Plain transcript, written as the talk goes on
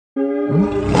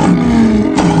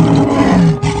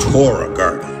Torah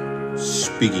guardian,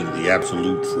 speaking the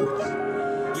absolute truth.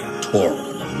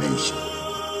 Torah nation.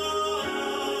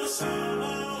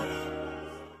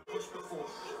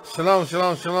 Shalom,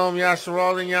 shalom, shalom,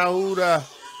 Yasharal and Yahudah.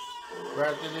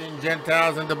 Grafted in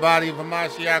Gentiles in the body of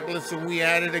Hamashiach. Listen, we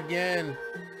at it again.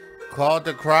 Called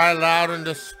to cry loud and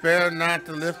to spare not,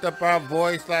 to lift up our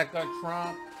voice like a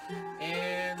trump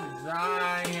in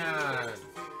Zion.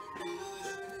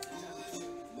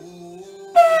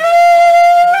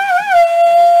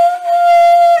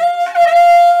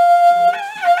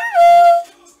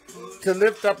 To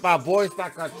lift up our voice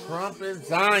like a trump in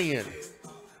Zion.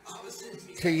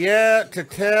 To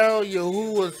tell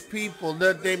Yahuah's people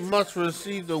that they must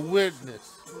receive the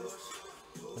witness.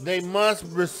 They must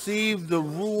receive the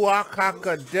Ruach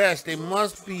HaKodesh. They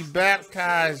must be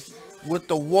baptized with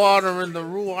the water in the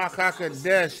Ruach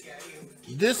HaKodesh.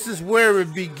 This is where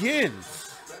it begins.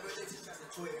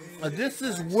 This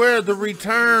is where the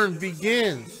return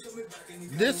begins.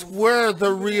 This is where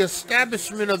the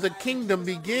reestablishment of the kingdom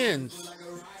begins.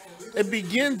 It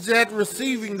begins at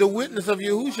receiving the witness of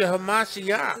Yahushua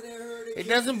HaMashiach. It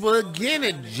doesn't begin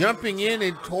at jumping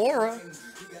in Torah.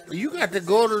 You got to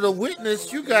go to the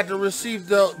witness. You got to receive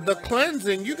the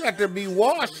cleansing. You got to be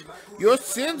washed. Your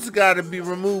sins got to be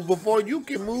removed before you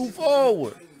can move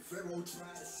forward.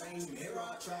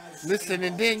 Listen,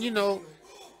 and then,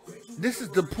 this is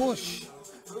the push.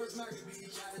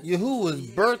 Yahuwah is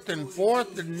birthing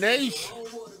forth the nation.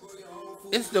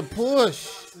 It's the push.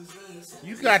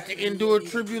 You got to endure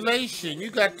tribulation. You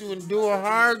got to endure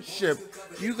hardship.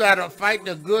 You got to fight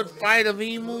the good fight of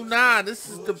Emunah. This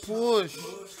is the push.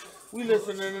 We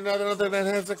listen to another than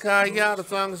Hezekiah. The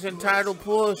song is entitled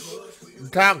Push.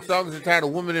 The song is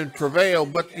entitled Woman in Travail.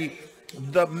 But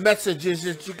the message is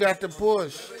that you got to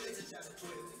push.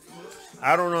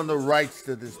 I don't own the rights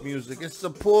to this music. It's the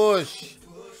push.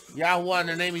 Yahuah, in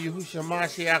the name of Yahushua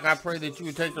Mashiach, I pray that you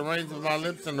would take the reins of my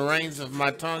lips and the reins of my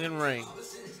tongue and reign.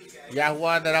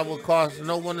 Yahuah, that I will cause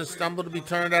no one to stumble, to be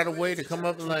turned out of way, to come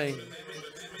up lame.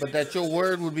 But that your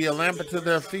word would be a lamp unto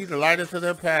their feet, a light unto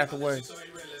their pathway.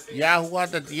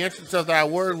 Yahuah, that the entrance of thy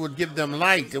word would give them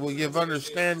light. It will give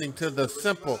understanding to the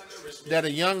simple. That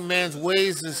a young man's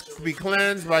ways is to be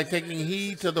cleansed by taking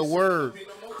heed to the word.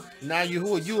 Now,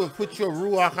 Yahuah, you have put your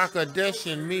Ruach HaKodesh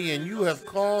in me, and you have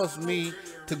caused me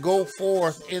to go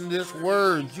forth in this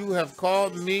word. You have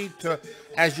called me to,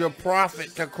 as your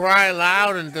prophet, to cry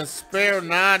loud and to spare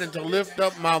not, and to lift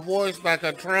up my voice like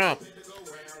a trump.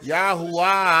 Yahuah,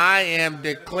 I am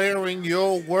declaring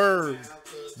your word,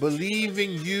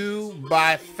 believing you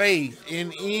by faith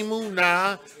in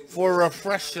Emunah for a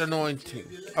fresh anointing,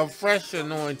 a fresh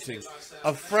anointing,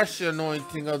 a fresh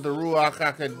anointing of the Ruach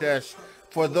HaKodesh.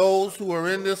 For those who are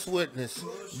in this witness,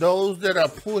 those that are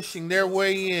pushing their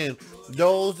way in,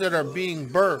 those that are being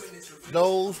birthed,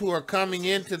 those who are coming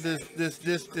into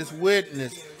this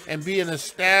witness and being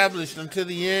established until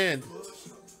the end.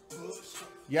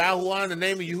 Yahuah, in the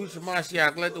name of Yahushua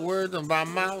Mashiach, let the words of my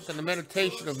mouth and the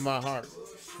meditation of my heart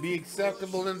be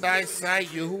acceptable in thy sight,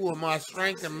 Yahuah, my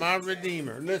strength and my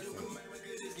redeemer. Listen,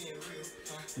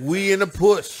 we in a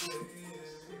push.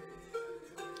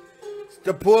 It's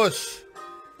the push.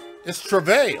 It's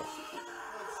travail.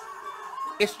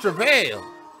 It's travail.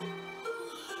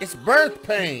 It's birth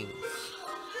pains.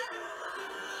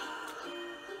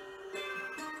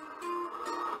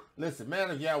 Listen,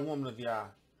 man of Yah, woman of Yah,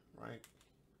 right?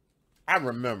 I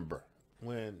remember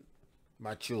when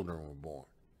my children were born,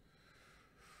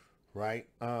 right?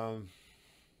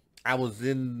 I was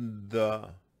in the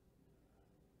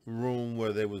room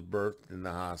where they was birthed in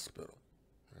the hospital.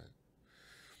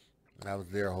 I was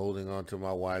there holding on to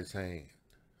my wife's hand,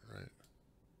 right?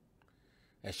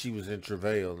 As she was in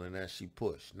travail and as she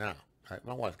pushed. Now, right,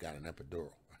 my wife got an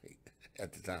epidural, right,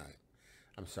 at the time.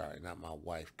 I'm sorry, not my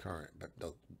wife current, but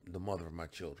the mother of my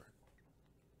children,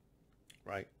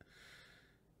 right?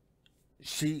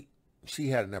 She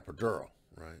had an epidural,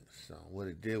 right? So what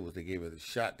it did was they gave her the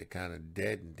shot that kind of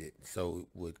deadened it, so it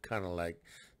would kind of like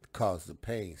cause the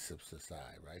pain to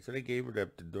subside, right? So they gave her the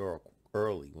epidural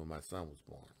early when my son was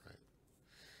born, right?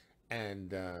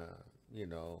 And,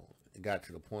 it got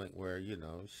to the point where,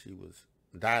 she was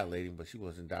dilating, but she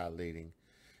wasn't dilating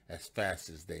as fast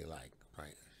as they like,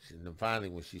 right? And then finally,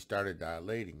 when she started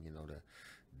dilating,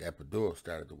 the epidural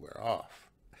started to wear off.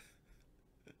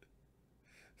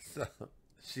 So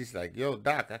she's like, yo,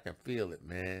 doc, I can feel it,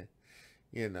 man.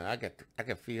 I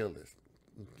can feel this.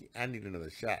 I need another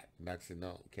shot. And doc said,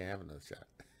 no, can't have another shot.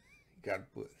 You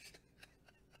got pushed.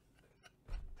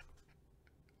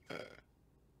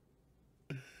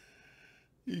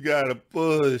 You gotta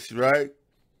push, right?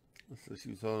 So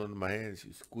she was holding my hand. She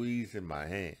was squeezing my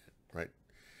hand, right?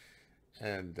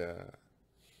 And,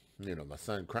 you know, my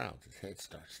son crowns. His head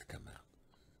starts to come out.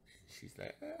 And she's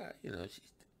like, you know,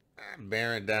 she's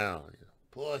bearing down, you know,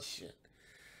 pushing,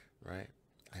 right?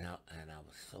 And I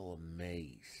was so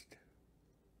amazed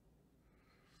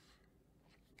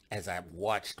as I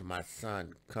watched my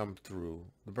son come through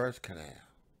the birth canal,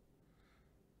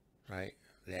 right?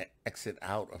 That exit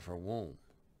out of her womb,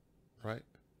 right?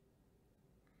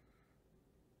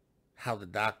 How the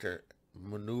doctor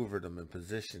maneuvered him and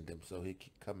positioned him so he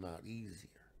could come out easier.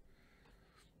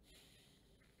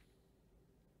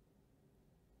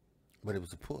 But it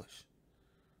was a push,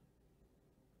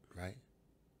 right?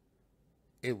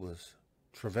 It was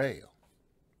travail.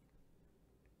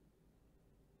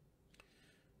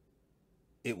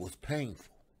 It was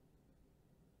painful,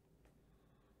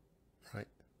 right?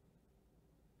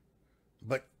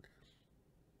 But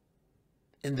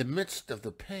in the midst of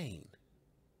the pain,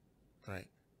 right,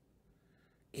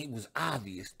 it was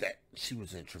obvious that she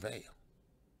was in travail,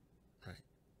 right?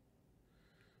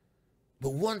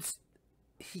 But once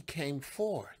he came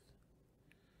forth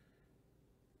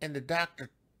and the doctor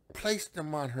placed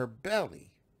him on her belly,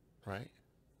 right,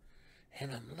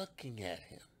 and I'm looking at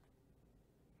him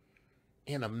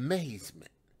in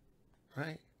amazement,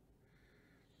 right?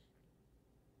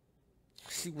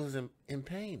 She wasn't in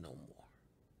pain no more,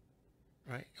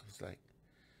 right? It was like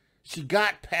she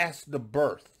got past the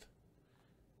birth.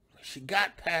 She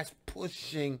got past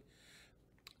pushing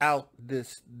out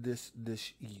this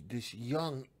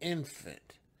young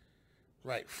infant,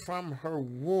 right, from her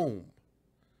womb,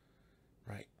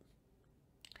 right,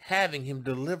 having him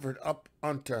delivered up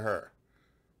unto her,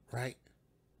 right?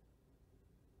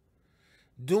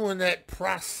 Doing that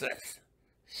process,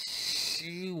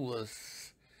 she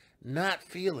was not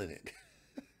feeling it.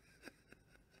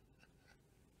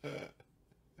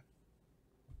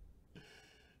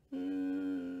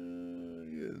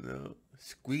 You know,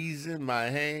 squeezing my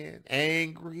hand,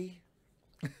 angry,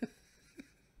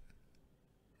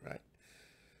 right?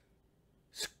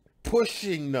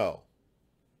 Pushing, no.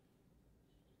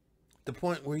 The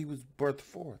point where he was birthed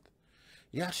forth.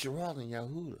 Yasharal and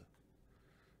Yahuah.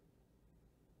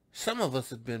 Some of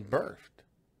us have been birthed.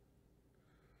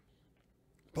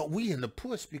 But we in the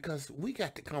push because we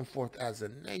got to come forth as a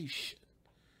nation.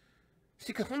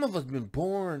 See, because some of us have been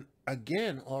born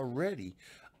again already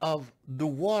of the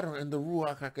water and the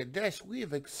Ruach HaKodesh. We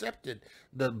have accepted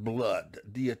the blood,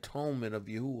 the atonement of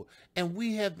Yahuah. And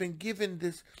we have been given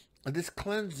this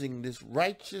cleansing, this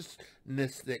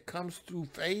righteousness that comes through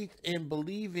faith and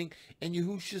believing in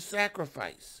Yahushua's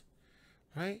sacrifice.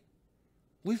 Right?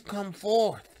 We've come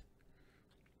forth.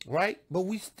 Right? But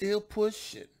we still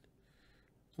pushing.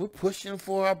 We're pushing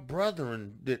for our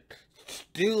brethren that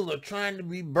still are trying to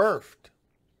be birthed.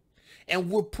 And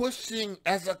we're pushing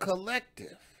as a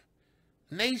collective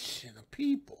nation of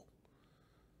people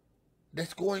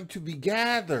that's going to be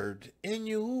gathered in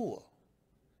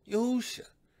Yahusha,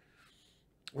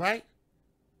 right?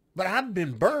 But I've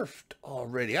been birthed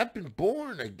already. I've been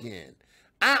born again.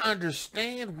 I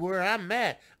understand where I'm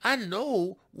at. I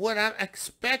know what I'm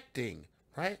expecting,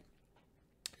 right?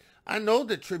 I know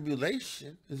that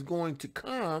tribulation is going to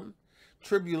come.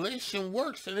 Tribulation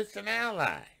works and it's an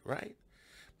ally, right?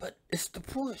 But it's the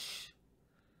push,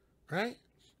 right?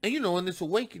 And you know, in this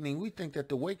awakening, we think that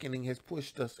the awakening has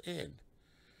pushed us in.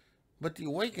 But the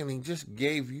awakening just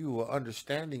gave you an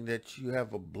understanding that you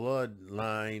have a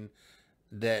bloodline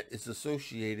that is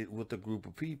associated with a group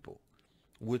of people,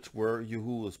 which were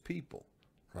Yahuwah's people,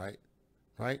 right?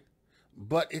 Right?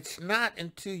 But it's not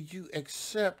until you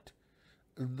accept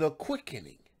the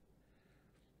quickening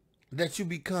that you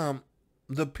become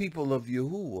the people of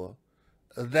Yahuwah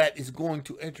that is going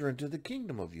to enter into the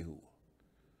kingdom of Yahuwah,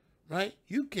 right?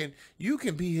 You can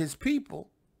be his people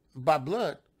by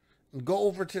blood and go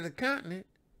over to the continent,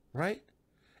 right?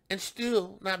 And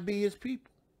still not be his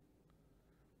people.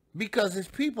 Because his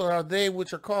people are they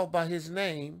which are called by his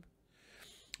name,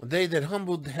 they that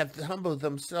have humbled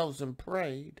themselves and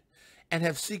prayed, and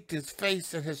have seeked his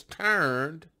face and has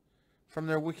turned from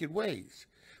their wicked ways.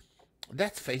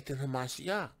 That's faith in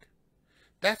Hamashiach.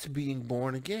 That's being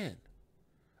born again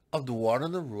of the water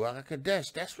and the Ruach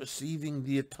HaKodesh. That's receiving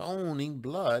the atoning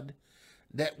blood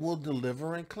that will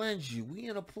deliver and cleanse you. We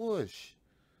in a push.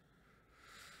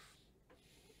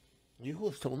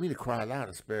 Yahuwah told me to cry loud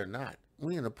and spare not.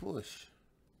 We in a push.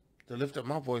 To lift up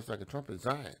my voice like a trumpet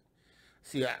Zion.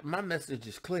 See, my message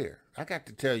is clear. I got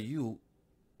to tell you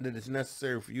that it's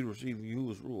necessary for you to receive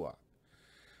Yahuwah's Ruach.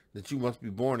 That you must be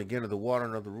born again of the water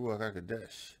and of the Ruach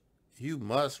HaKodesh. You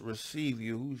must receive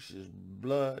Yahushua's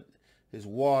blood his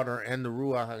water, and the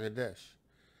Ruach HaKodesh.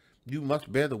 You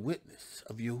must bear the witness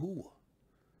of Yahuah.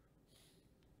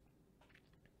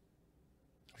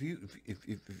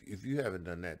 If you haven't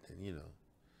done that, then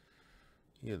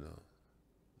you know,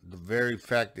 the very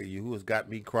fact that Yahuwah's got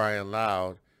me crying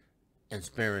loud and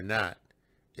sparing not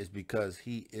is because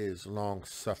he is long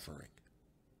suffering,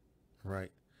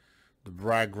 right? The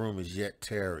bridegroom is yet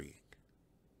tarrying,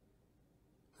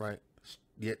 right?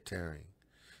 Yet tarrying.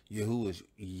 Yahuwah is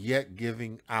yet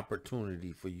giving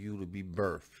opportunity for you to be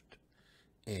birthed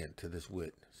into this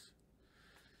witness.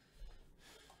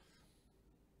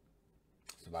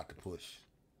 It's about to push.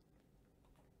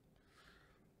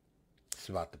 It's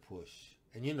about to push.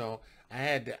 And you know,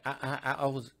 I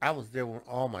was there when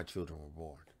all my children were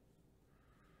born.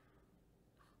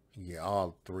 Yeah,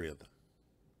 all three of them.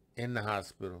 In the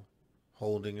hospital,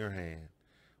 holding her hand,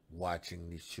 watching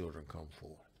these children come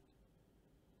forth.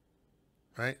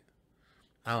 Right?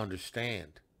 I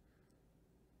understand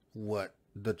what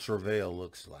the travail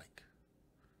looks like.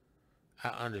 I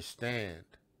understand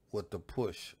what the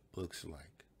push looks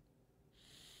like.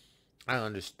 I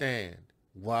understand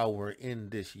while we're in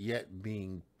this yet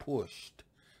being pushed,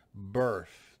 birthed,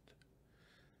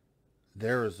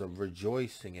 there is a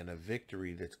rejoicing and a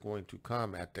victory that's going to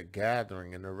come at the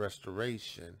gathering and the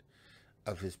restoration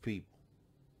of his people.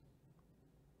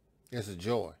 It's a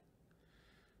joy.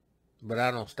 But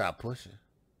I don't stop pushing.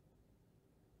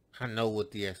 I know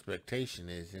what the expectation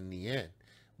is in the end,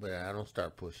 but I don't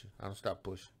start pushing. I don't stop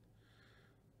pushing.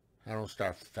 I don't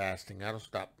start fasting. I don't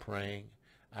stop praying.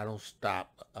 I don't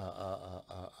stop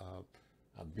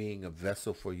being a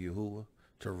vessel for Yahuwah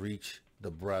to reach the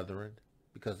brethren,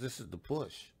 because this is the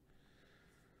push.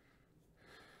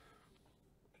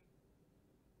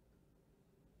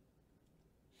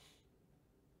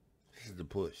 This is the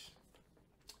push.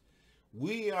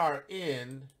 We are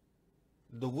in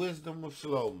the wisdom of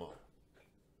Shlomo,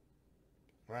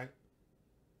 right?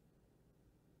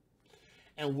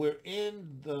 And we're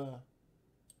in the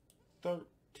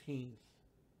 13th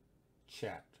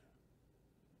chapter,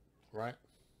 right?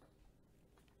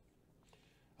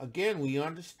 Again, we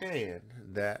understand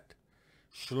that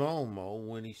Shlomo,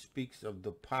 when he speaks of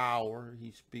the power,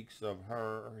 he speaks of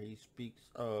her, he speaks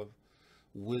of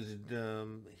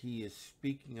wisdom, he is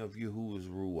speaking of Yahuwah's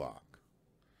Ruach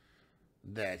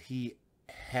that he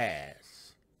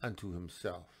has unto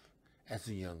himself as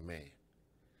a young man.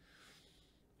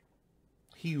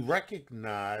 He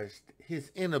recognized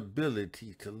his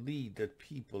inability to lead the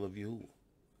people of Yahuwah.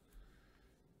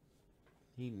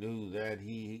 He knew that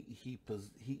he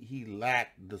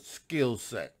lacked the skill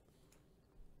set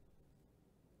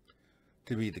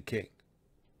to be the king.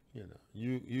 You know,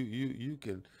 you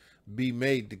can be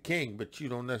made the king, but you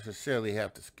don't necessarily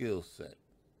have the skill set.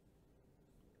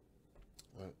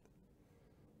 Right?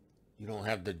 You don't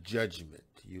have the judgment.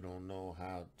 You don't know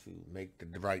how to make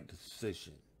the right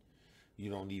decision. You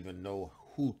don't even know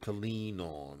who to lean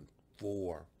on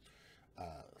for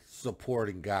support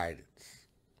and guidance.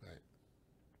 Right?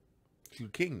 You're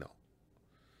king, though.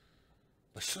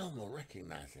 But Shlomo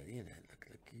recognized that.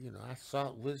 You know, I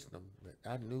sought wisdom, but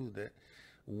I knew that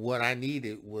what I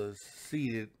needed was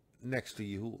seated next to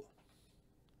Yahuwah.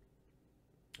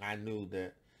 I knew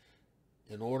that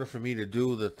in order for me to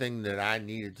do the thing that I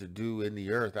needed to do in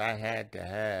the earth, I had to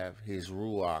have his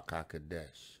Ruach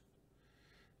HaKodesh.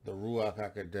 The Ruach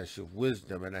HaKodesh of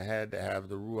wisdom, and I had to have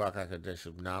the Ruach HaKodesh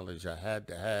of knowledge. I had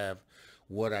to have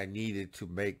what I needed to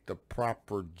make the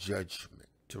proper judgment,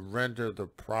 to render the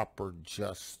proper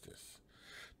justice,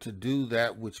 to do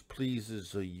that which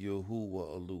pleases a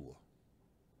Yahuwah Eluah.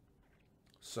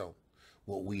 So,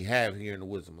 what we have here in the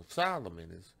Wisdom of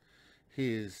Solomon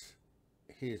is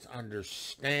his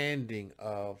understanding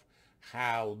of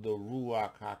how the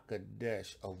Ruach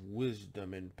HaKodesh of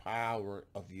wisdom and power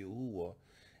of Yahuwah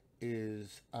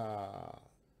is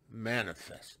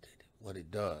manifested, what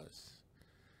it does,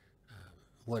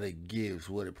 what it gives,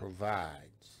 what it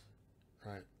provides,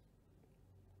 right?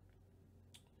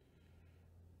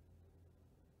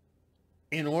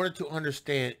 In order to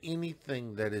understand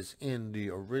anything that is in the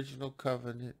original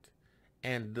covenant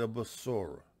and the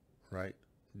Besorah, right?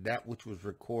 That which was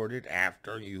recorded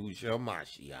after Yahushua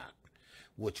Mashiach,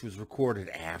 which was recorded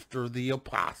after the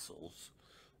apostles,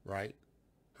 right?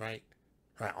 Right?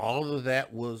 Right? All of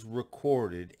that was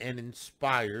recorded and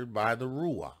inspired by the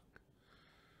Ruach,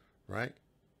 right?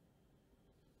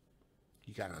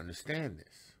 You got to understand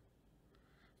this.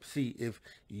 See, if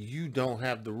you don't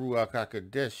have the Ruach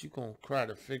HaKodesh, you're going to try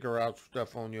to figure out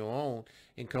stuff on your own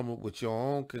and come up with your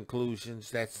own conclusions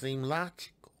that seem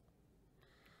logical.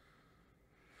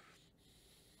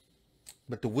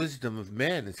 But the wisdom of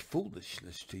man is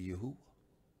foolishness to Yahuah.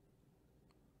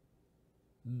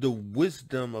 The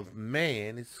wisdom of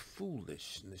man is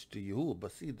foolishness to Yahuah.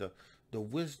 But see, the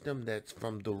wisdom that's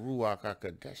from the Ruach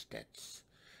HaKodesh,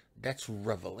 that's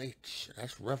revelation.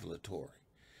 That's revelatory.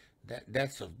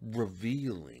 That's a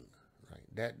revealing,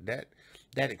 right?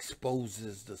 That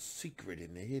exposes the secret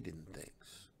and the hidden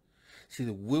things. See,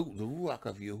 the Ruach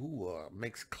of Yahuah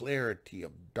makes clarity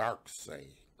of dark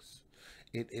sayings.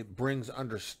 It brings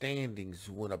understandings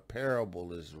when a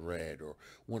parable is read or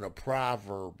when a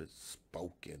proverb is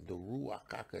spoken. The Ruach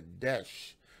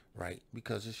HaKodesh, right?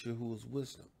 Because it's Yahuwah's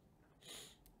wisdom.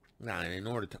 Now, and in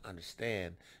order to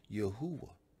understand Yahuah,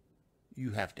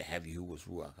 you have to have Yahuwah's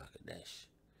Ruach HaKodesh.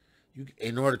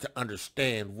 In order to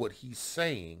understand what he's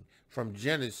saying from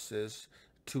Genesis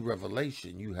to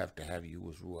Revelation, you have to have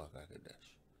Yahuwah's Ruach HaKodesh.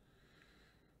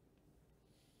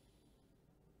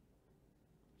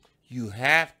 You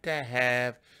have to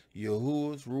have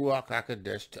Yahuwah's Ruach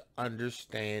HaKodesh to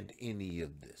understand any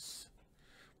of this.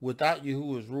 Without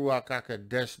Yahuwah's Ruach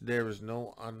HaKodesh, there is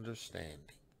no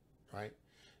understanding, right?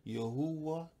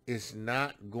 Yahuwah is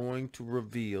not going to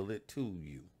reveal it to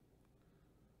you,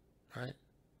 right?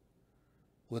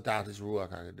 Without his Ruach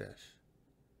HaKodesh.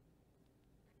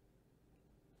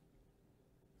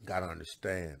 Got to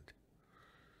understand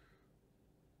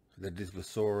that this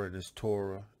Besorah and this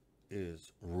Torah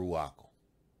is Ruach.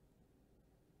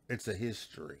 It's a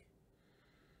history,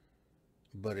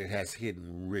 but it has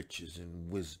hidden riches and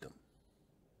wisdom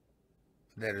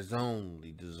that is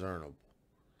only discernible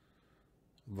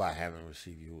by having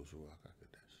received Yahuwah's Ruach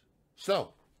HaKodesh.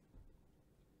 So,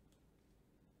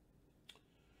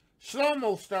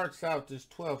 Shlomo starts out this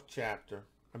 13th chapter,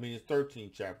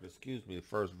 the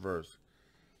first verse,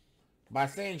 by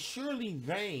saying, surely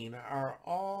vain are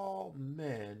all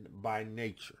men by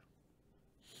nature.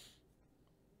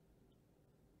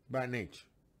 By nature.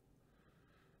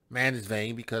 Man is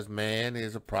vain because man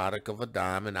is a product of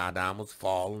Adam, and Adam was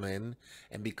fallen,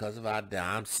 and because of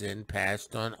Adam, sin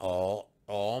passed on all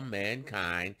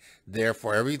mankind.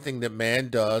 Therefore, everything that man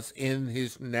does in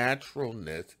his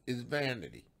naturalness is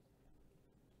vanity.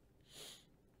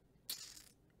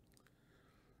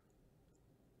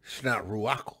 It's not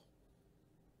ruach.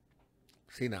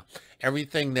 See now,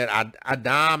 everything that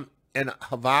Adam and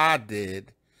Havah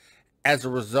did as a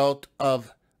result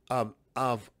of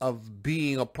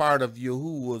being a part of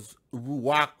Yahuwah's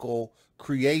ruach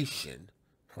creation,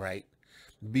 right?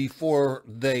 Before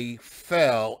they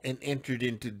fell and entered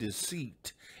into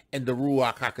deceit, and the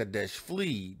Ruach HaKodesh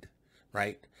fled,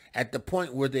 right? At the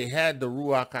point where they had the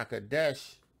Ruach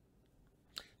HaKodesh,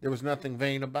 there was nothing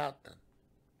vain about them.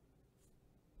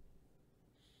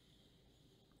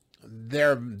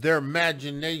 Their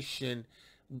imagination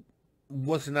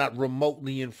was not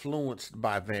remotely influenced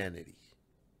by vanity.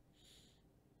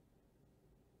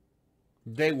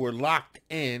 They were locked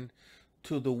in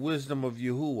to the wisdom of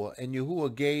Yahuah, and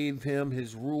Yahuah gave him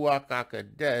his Ruach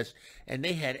HaKodesh, and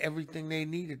they had everything they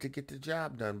needed to get the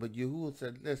job done. But Yahuah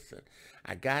said, listen,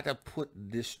 I got to put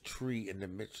this tree in the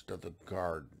midst of the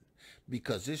garden,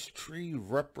 because this tree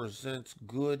represents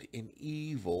good and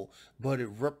evil, but it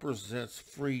represents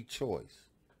free choice.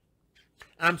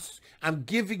 I'm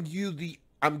giving you the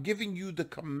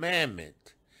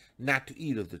commandment not to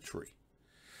eat of the tree.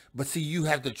 But see, you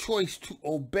have the choice to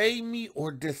obey me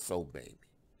or disobey me.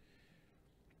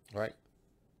 Right?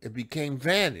 It became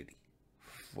vanity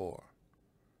for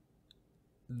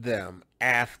them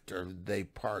after they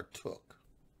partook.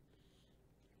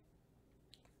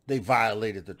 They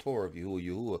violated the Torah of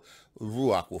Yahuah.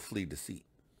 Ruach will flee deceit.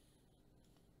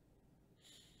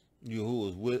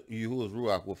 Yahuah's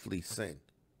Ruach will flee sin.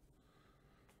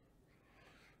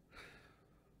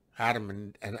 Adam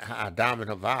and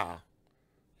Havah,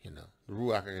 the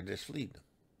Ruach HaKodesh fleed them.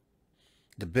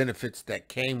 The benefits that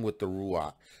came with the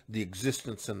Ruach, the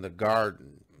existence in the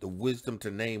garden, the wisdom to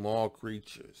name all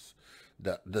creatures,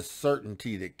 the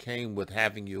certainty that came with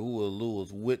having Yahuah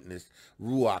Eloh's witness,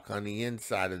 Ruach, on the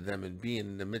inside of them and being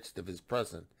in the midst of his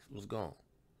presence was gone.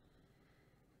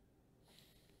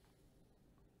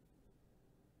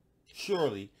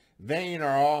 Surely, vain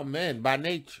are all men by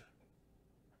nature.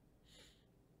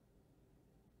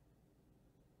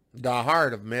 The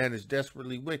heart of man is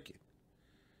desperately wicked.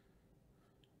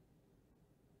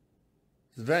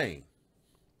 It's vain.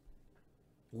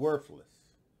 Worthless.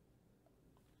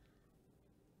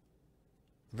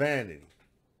 Vanity.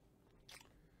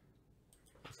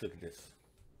 Let's look at this.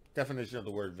 Definition of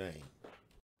the word vain.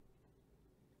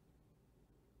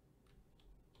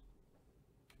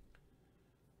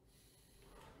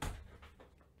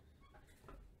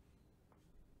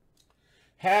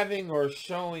 having or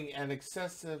showing an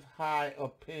excessive high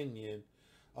opinion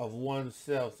of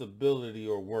oneself's ability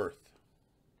or worth.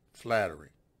 Flattery.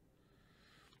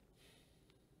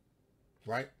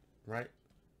 Right?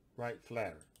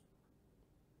 Flattery.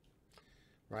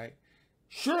 Right?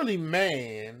 Surely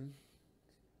vain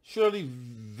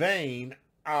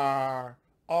are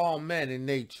all men in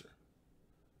nature.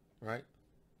 Right?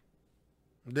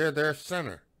 They're their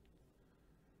center.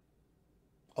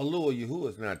 Yahuah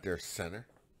is not their center.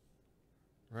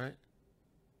 Right?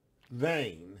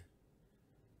 Vain,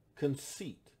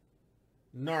 conceit,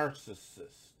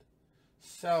 narcissist,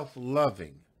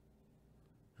 self-loving,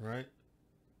 right?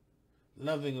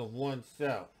 Loving of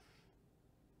oneself,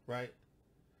 right?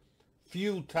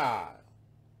 Futile,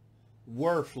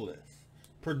 worthless,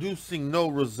 producing no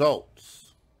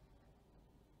results.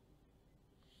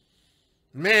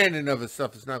 Man in of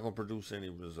itself is not going to produce any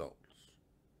results.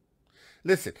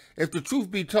 Listen, if the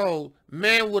truth be told,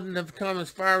 man wouldn't have come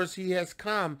as far as he has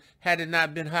come had it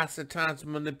not been Hasatan's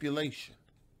manipulation.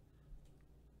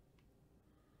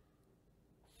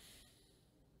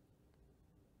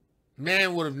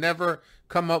 Man would have never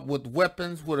come up with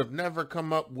weapons, would have never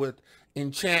come up with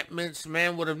enchantments.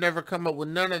 Man would have never come up with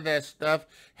none of that stuff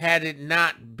had it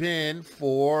not been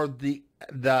for the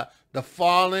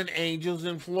fallen angel's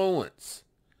influence.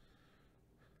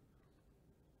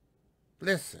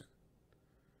 Listen.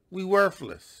 We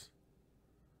worthless.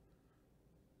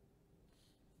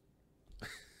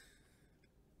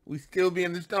 We still be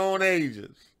in the Stone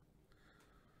Ages.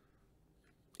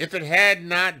 If it had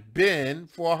not been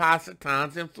for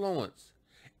Hasatan's influence,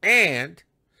 and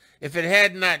if it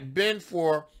had not been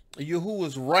for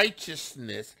Yahuah's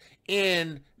righteousness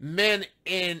in men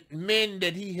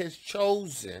that he has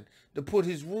chosen to put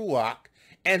his Ruach,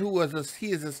 and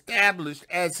he is established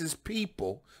as his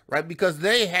people, right? Because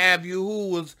they have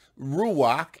Yahuah's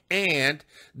Ruach, and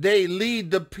they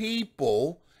lead the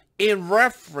people in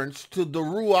reference to the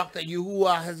Ruach that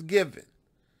Yahuah has given,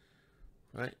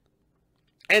 right?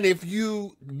 And if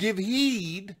you give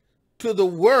heed to the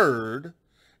word,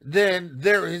 then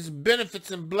there is benefits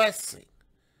and blessing,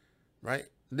 right?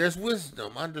 There's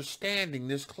wisdom, understanding,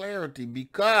 there's clarity,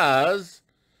 because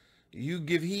you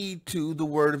give heed to the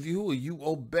word of Yahuah. You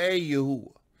obey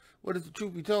Yahuah. What is the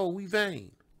truth be told? We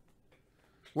vain.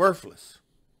 Worthless.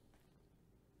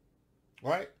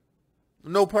 Right?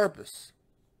 No purpose.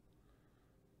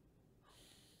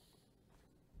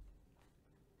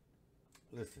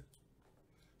 Listen.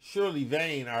 Surely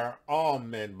vain are all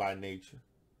men by nature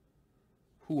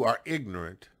who are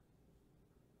ignorant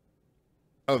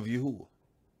of Yahuah.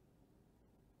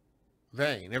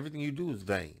 Vain. Everything you do is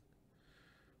vain.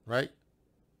 Right?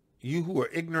 You who are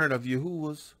ignorant of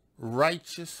Yahuah's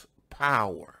righteous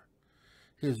power,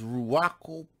 his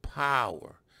ruachal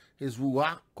power, his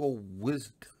ruachal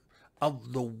wisdom,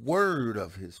 of the word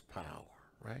of his power,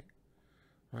 right?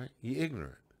 Right? You're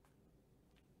ignorant.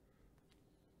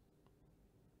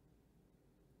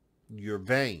 You're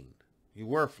vain. You're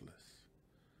worthless.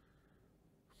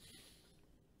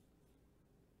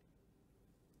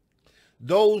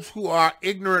 Those who are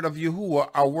ignorant of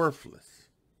Yahuah are worthless.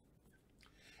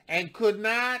 And could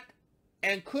not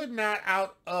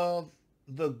out of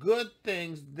the good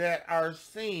things that are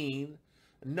seen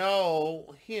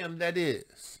know him that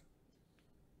is.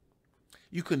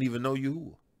 You couldn't even know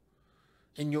Yahuah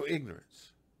in your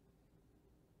ignorance.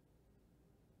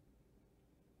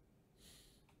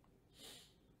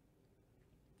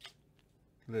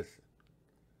 Listen.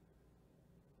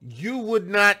 You would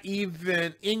not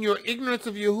even, in your ignorance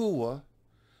of Yahuah,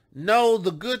 know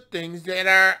the good things that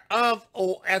are of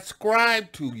or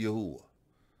ascribed to Yahuah.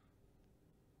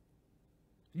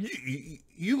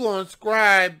 You're going to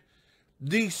ascribe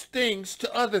these things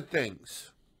to other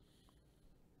things.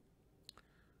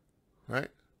 Right?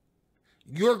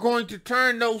 You're going to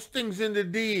turn those things into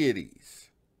deities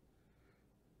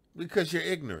because you're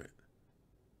ignorant.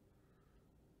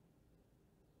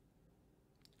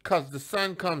 Because the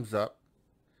sun comes up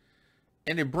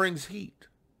and it brings heat.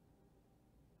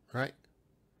 Right?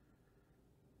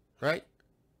 Right?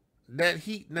 That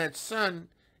heat and that sun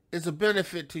is a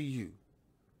benefit to you.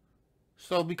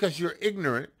 So because you're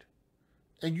ignorant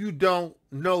and you don't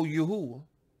know Yahuah,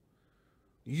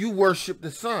 you worship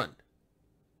the sun.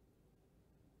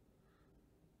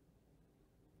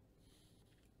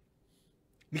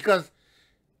 Because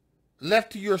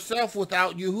left to yourself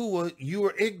without Yahuah, you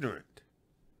are ignorant.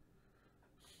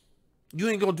 You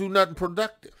ain't going to do nothing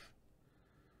productive.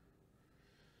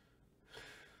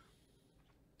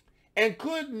 And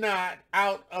could not,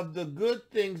 out of the good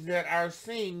things that are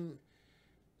seen,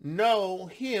 know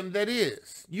him that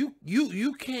is.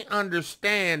 You can't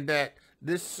understand that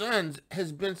This sun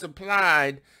has been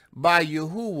supplied by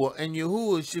Yahuah, and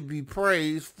Yahuah should be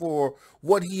praised for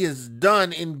what he has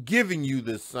done in giving you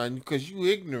the sun, because you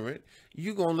ignorant.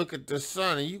 You're going to look at the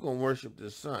sun and you're going to worship the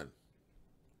sun.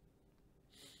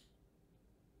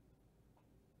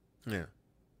 Yeah.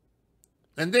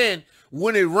 And then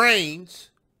when it rains,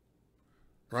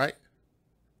 right,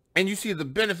 and you see the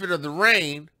benefit of the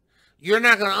rain, you're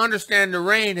not going to understand the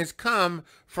rain has come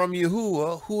from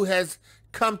Yahuah, who has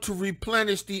come to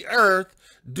replenish the earth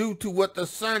due to what the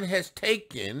sun has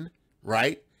taken,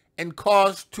 right, and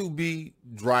caused to be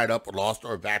dried up or lost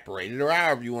or evaporated, or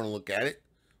however you want to look at it,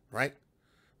 right?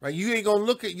 Right? You ain't going to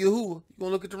look at Yahuah. You're going to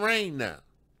look at the rain now.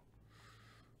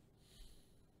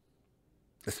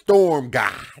 The storm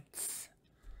gods.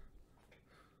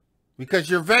 Because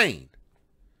you're vain.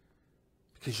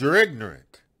 Because you're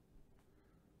ignorant.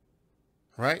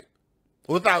 Right?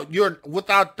 Without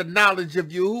the knowledge of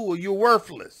Yahuah, you're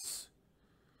worthless.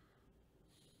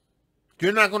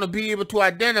 You're not going to be able to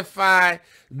identify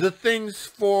the things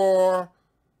for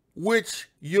which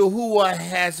Yahuah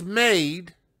has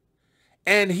made,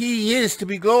 and he is to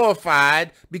be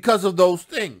glorified because of those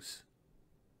things.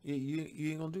 You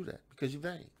ain't going to do that because you're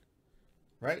vain.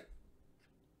 Right?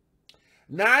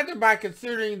 Neither by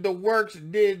considering the works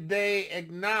did they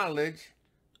acknowledge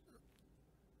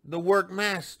the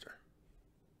workmaster.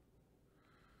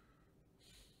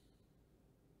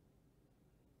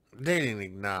 They didn't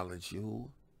acknowledge Yahuah.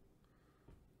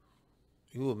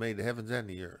 Yahuah made the heavens and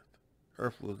the earth.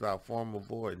 Earth was without form or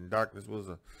void, and darkness was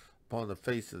upon the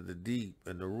face of the deep,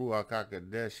 and the Ruach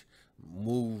HaKodesh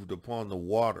moved upon the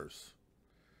waters.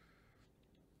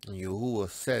 And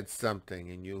Yahuah said something,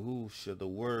 and Yahushua, the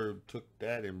Word, took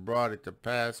that and brought it to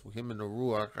pass with him and the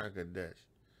Ruach HaKodesh.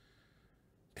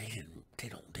 They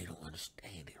don't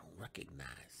understand. They don't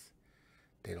recognize.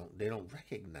 They don't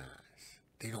recognize.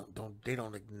 They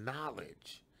don't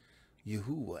acknowledge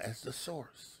Yahuah as the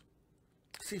source.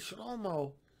 See,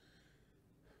 Shlomo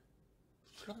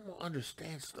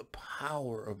understands the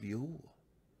power of Yahuah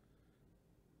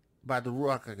by the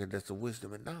Ruach HaKodesh of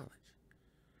wisdom and knowledge.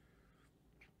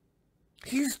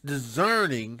 He's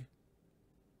discerning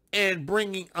and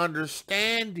bringing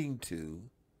understanding to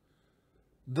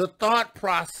the thought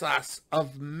process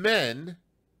of men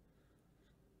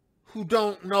who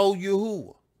don't know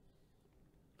Yahuah,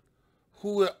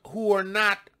 who are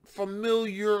not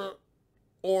familiar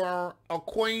or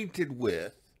acquainted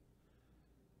with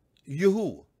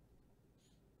Yahuah.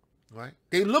 Right?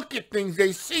 They look at things,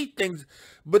 they see things,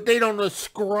 but they don't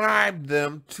ascribe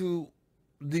them to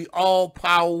the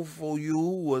all-powerful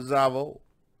Yahuah Zavo.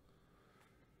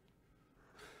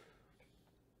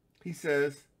 He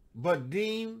says, but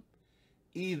deem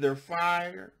either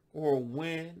fire or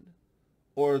wind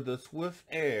or the swift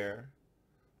air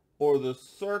or the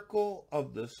circle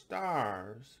of the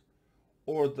stars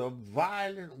or the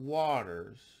violent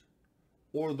waters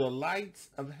or the lights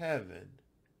of heaven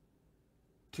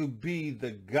to be the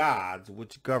gods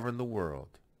which govern the world.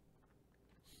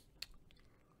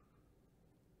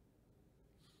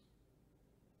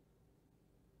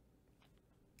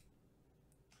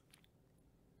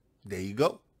 There you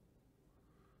go.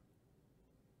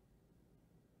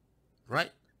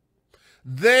 Right?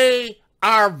 They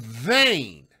are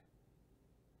vain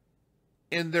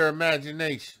in their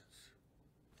imaginations.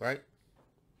 Right?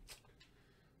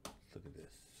 Look at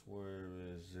this. Where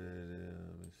is it?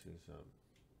 Let me see something.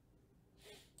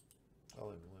 Oh,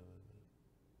 wait.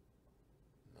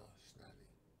 No, it's not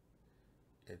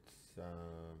it. It's,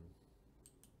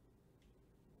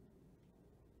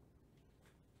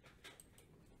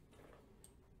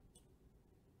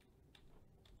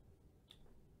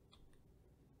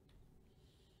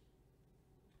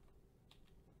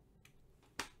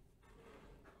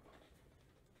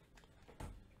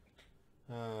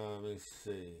 let me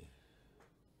see.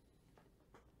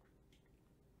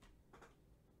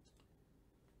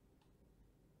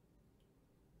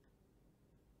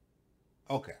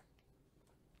 Okay.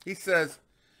 He says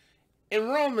in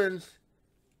Romans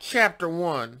chapter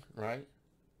 1, right?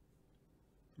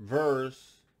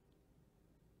 Verse,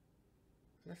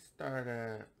 let's start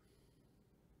at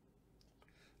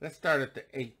the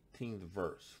 18th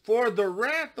verse. For the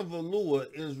wrath of Elohiym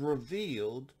is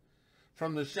revealed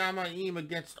from the ROMAIYM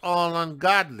against all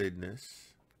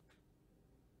ungodliness,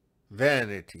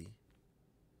 vanity,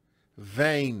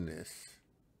 vainness,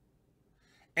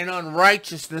 and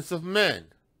unrighteousness of men.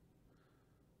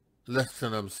 Left to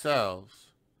themselves,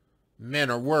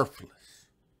 men are worthless,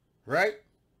 right?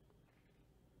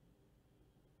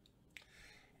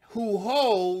 Who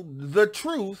hold the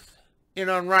truth in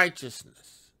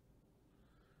unrighteousness,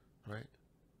 right?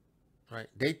 right?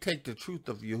 They take the truth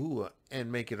of Yahuah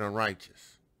and make it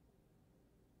unrighteous,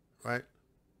 right?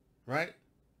 Right?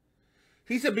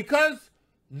 He said, because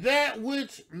that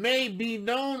which may be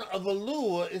known of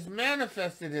Elohiym is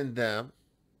manifested in them,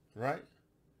 right?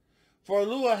 For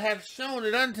Elohiym hath shown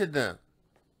it unto them.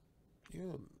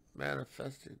 You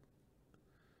manifested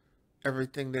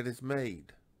everything that is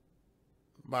made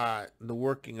by the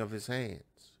working of his hands.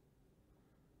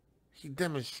 He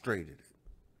demonstrated it.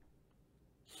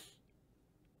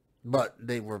 But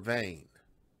they were vain.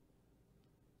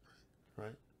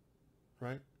 Right?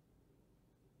 Right?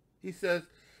 He says,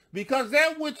 because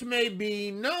that which may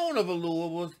be known of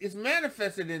Elohiym is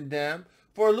manifested in them,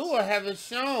 for Elohiym hath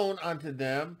shown unto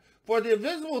them, for the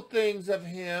invisible things of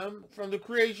him from the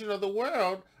creation of the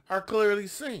world are clearly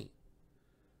seen.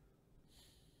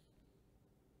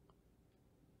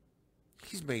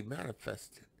 He's made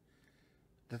manifested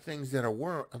the things that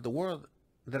are of the world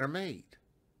that are made.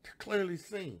 They're clearly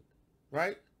seen,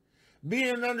 right?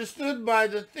 Being understood by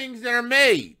the things that are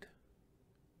made.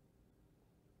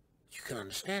 You can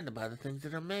understand it by the things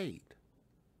that are made.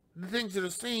 The things that are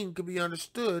seen can be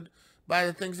understood by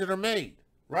the things that are made,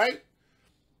 right?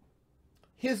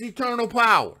 His eternal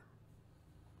power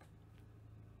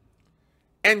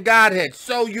and Godhead.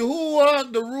 So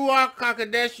Yahuah, the Ruach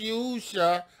HaKodesh,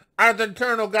 Yahusha, are the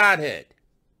eternal Godhead.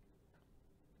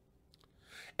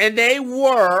 And they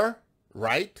were,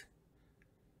 right,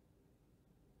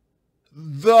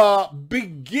 the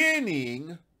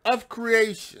beginning of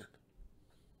creation.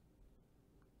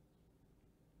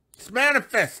 It's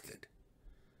manifested,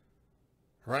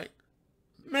 right?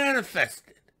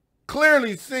 Manifested,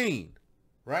 clearly seen,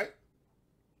 right?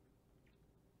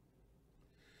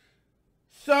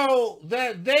 So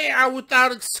that they are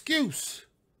without excuse.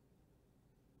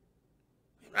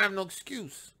 I have no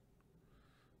excuse,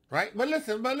 right? But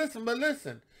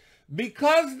listen.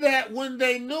 Because that when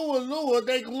they knew Elohiym,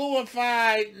 they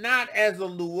glorified not as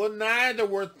Elohiym, neither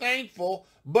were thankful,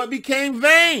 but became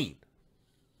vain.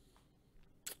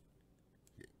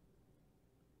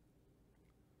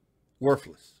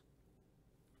 Worthless.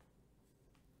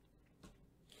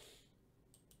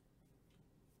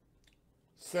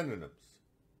 Synonyms.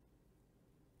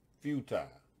 Futile.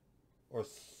 Or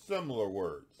similar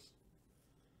words.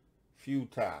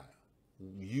 Futile.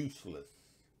 Useless.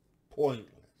 Pointless.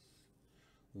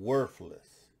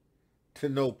 Worthless. To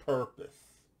no purpose.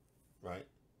 Right?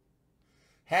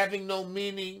 Having no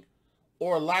meaning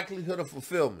or likelihood of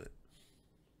fulfillment.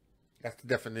 That's the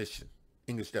definition.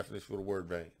 English definition for the word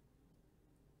vain.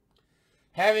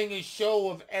 Having a show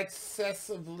of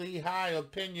excessively high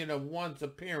opinion of one's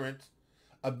appearance,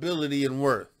 ability, and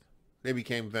worth. They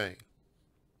became vain.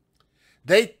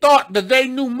 They thought that they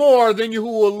knew more than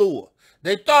Yahuah.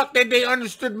 They thought that they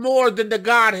understood more than the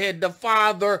Godhead, the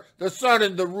Father, the Son,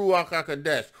 and the Ruach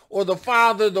HaKodesh. Or the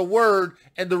Father, the Word,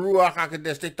 and the Ruach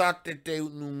HaKodesh. They thought that they knew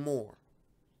more.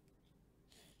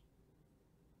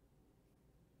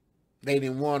 They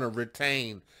didn't want to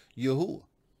retain Yahuah.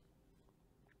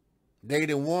 They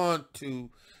didn't want to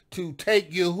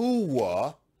take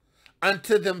Yahuah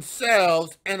unto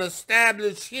themselves and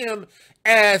establish him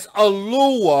as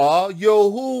Elohiym,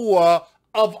 Yahuah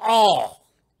of all.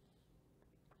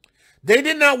 They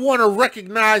did not want to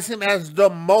recognize him as the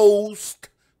Most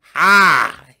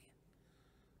High.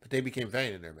 But they became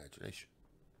vain in their imagination.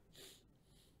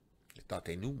 They thought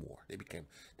they knew more. They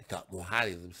thought more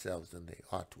highly of themselves than they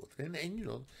ought to have.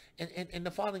 And the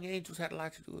fallen angels had a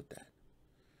lot to do with that.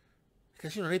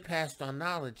 Because, they passed on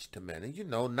knowledge to men. And,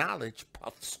 knowledge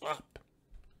puffs up.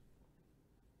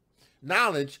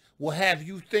 Knowledge will have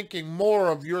you thinking more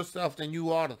of yourself than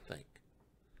you ought to think.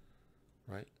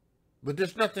 Right? But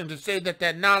there's nothing to say that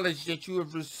that knowledge that you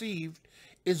have received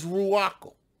is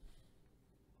ruachal.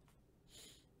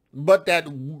 But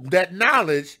that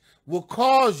knowledge will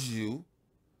cause you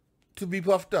to be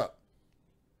puffed up.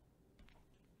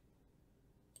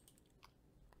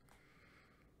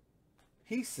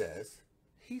 He says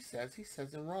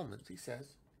in Romans, he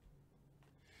says,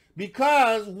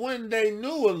 because when they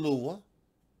knew Elohiym,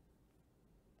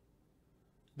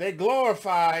 they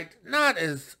glorified not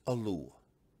as Elohiym.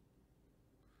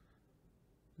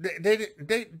 They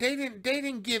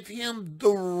didn't give him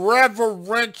the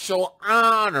reverential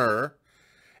honor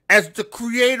as the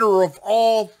creator of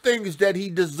all things that he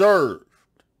deserved.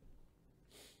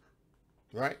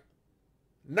 Right?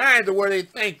 Neither were they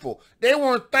thankful. They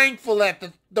weren't thankful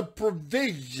at the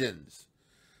provisions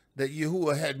that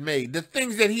Yahuah had made, the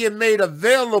things that he had made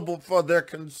available for their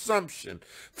consumption,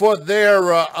 for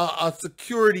their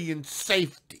security and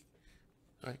safety.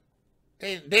 Right?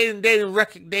 They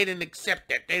didn't accept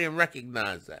that. They didn't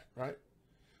recognize that. Right?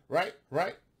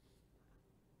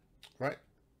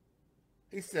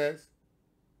 He says,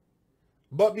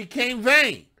 but became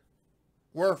vain,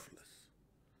 worthless.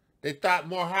 They thought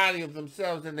more highly of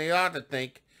themselves than they ought to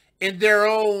think in their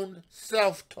own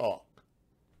self-talk.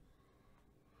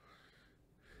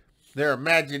 Their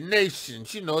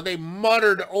imaginations, they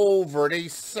muttered over, they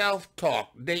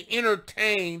self-talk. They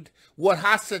entertained what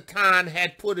Hasatan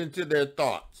had put into their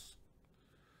thoughts.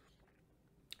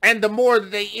 And the more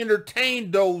they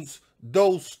entertained those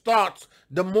thoughts,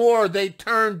 the more they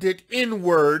turned it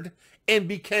inward and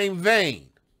became vain,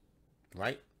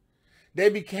 right? They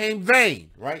became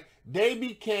vain, right? They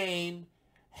began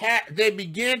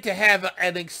to have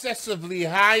an excessively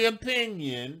high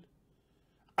opinion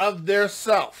of their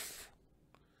self,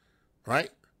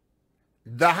 right?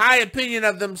 The high opinion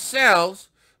of themselves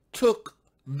took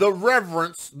the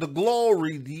reverence, the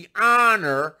glory, the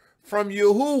honor from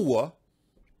Yahuah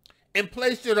and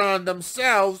placed it on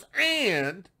themselves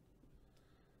and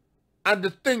on the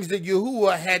things that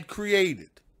Yahuah had created.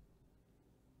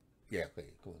 Yeah,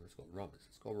 okay, come on, let's go Romans.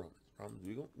 Let's go Romans.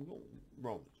 We go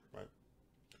Romans, right?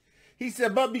 He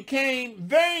said, but became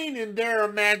vain in their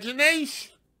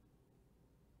imagination,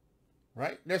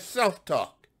 right? Their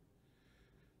self-talk,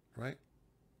 right?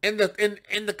 In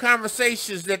the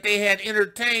conversations that they had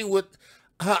entertained with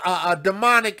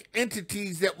demonic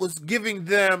entities that was giving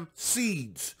them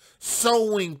seeds,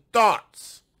 sowing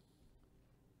thoughts.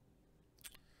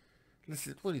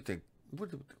 Listen, what do you think? What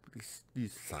do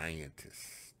these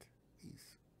scientists,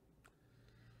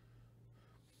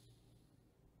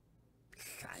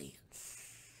 science,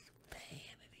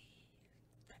 vanity,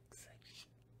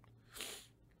 vexation.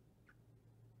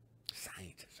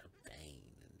 Scientists are vain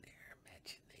in their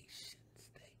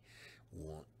imaginations. They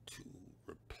want to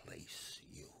replace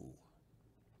Yahuah,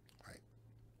 right?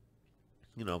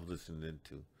 I was listening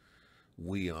to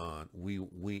WeOn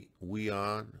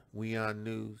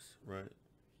News, right?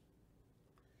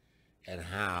 And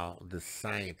how the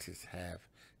scientists have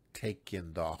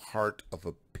taken the heart of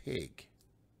a pig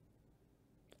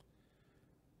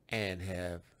and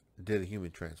did a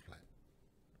human transplant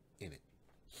in it.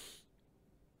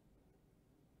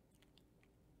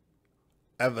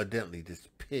 Evidently, this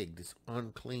pig, this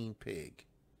unclean pig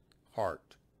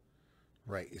heart,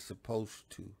 right, is supposed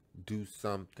to do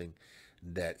something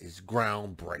that is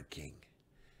groundbreaking.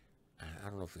 I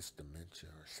don't know if it's dementia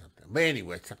or something. But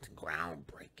anyway, it's something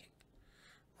groundbreaking,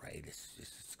 right?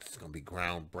 It's going to be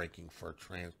groundbreaking for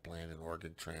transplant and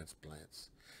organ transplants,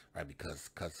 right? Because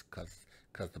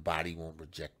the body won't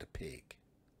reject the pig.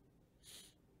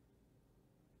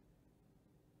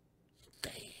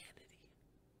 Vanity.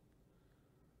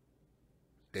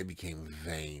 They became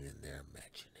vain in their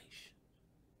imagination.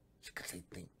 It's because they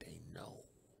think they know.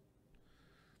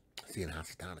 See, and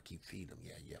Hasatan keep feeding them.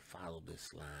 Yeah, follow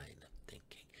this line of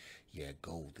thinking. Yeah,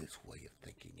 go this way of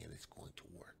thinking, and it's going to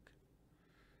work.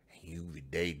 And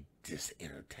they just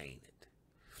entertain it.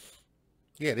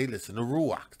 Yeah, they listen to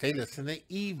Ruachs. They listen to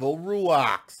evil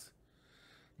Ruachs.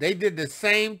 They did the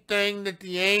same thing that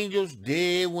the angels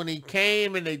did when he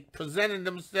came and they presented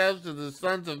themselves to the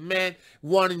sons of men,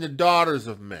 wanting the daughters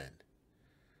of men.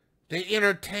 They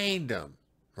entertained them,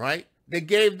 right? They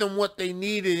gave them what they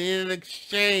needed in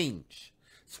exchange.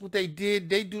 That's what they did.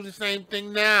 They do the same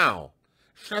thing now.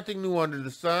 There's nothing new under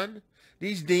the sun.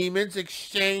 These demons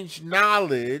exchange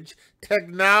knowledge,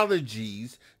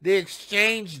 technologies. They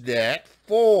exchange that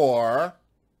for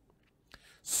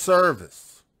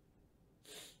service.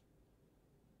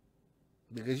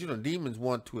 Because, demons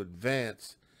want to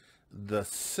advance the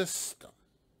system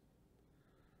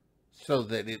so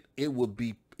that it will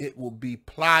be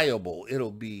pliable.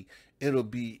 It'll be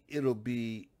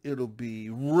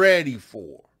ready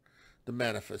for the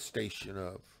manifestation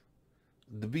of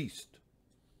the beast,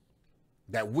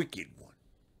 that wicked one.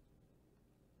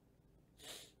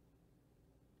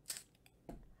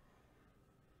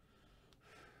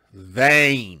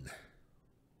 Vain.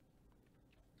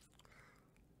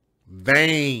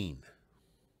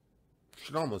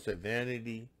 Should almost say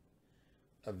vanity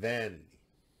of vanity.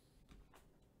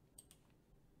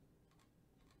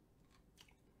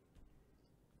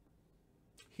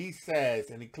 He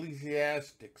says in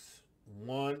Ecclesiastes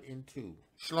 1 and 2,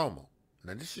 Shlomo.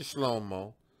 Now this is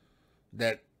Shlomo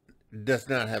that does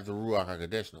not have the Ruach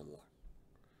HaKodesh no more.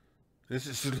 This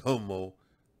is Shlomo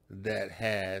that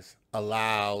has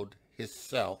allowed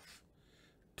himself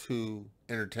to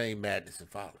entertain madness and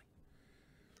folly.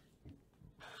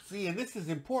 See, and this is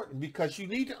important because you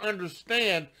need to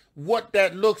understand what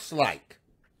that looks like.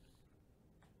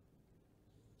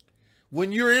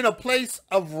 When you're in a place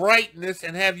of rightness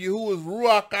and have Yahuah's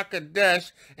Ruach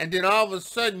HaKodesh, and then all of a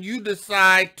sudden you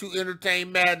decide to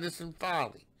entertain madness and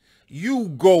folly. you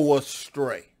go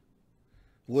astray.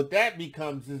 What that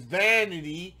becomes is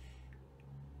vanity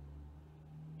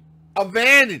of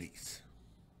vanities.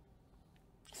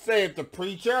 Saith the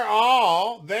preacher,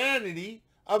 all vanity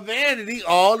of vanity,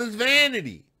 all is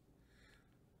vanity.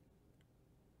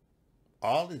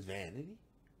 All is vanity.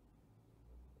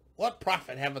 What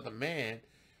profit haveth a man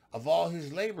of all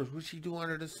his labors which he do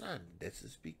under the sun? This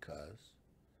is because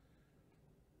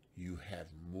you have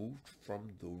moved from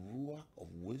the ruach of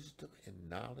wisdom and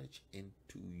knowledge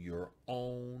into your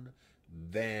own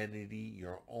vanity,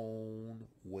 your own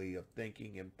way of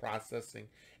thinking and processing,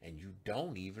 and you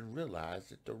don't even realize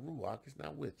that the ruach is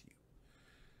not with you.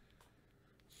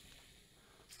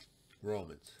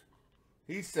 Romans.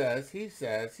 He says,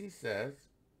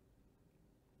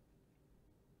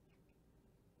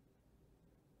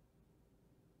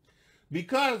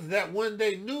 because that when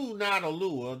they knew not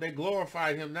Elohiym, they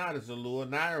glorified him not as Elohiym,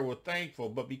 neither were thankful,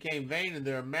 but became vain in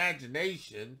their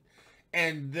imagination,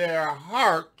 and their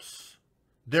hearts,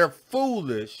 their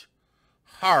foolish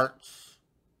hearts,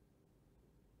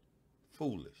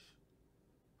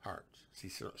 See,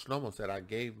 Shlomo said, I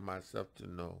gave myself to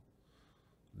know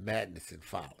madness and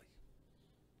folly.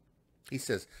 He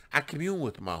says, I commune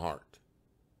with my heart.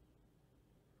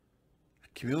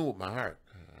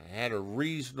 I had a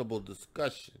reasonable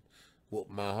discussion with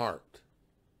my heart.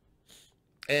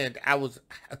 And I was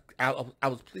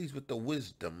pleased with the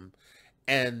wisdom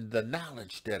and the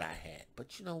knowledge that I had.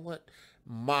 But you know what?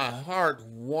 My heart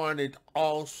wanted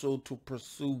also to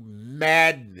pursue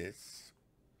madness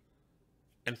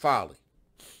and folly.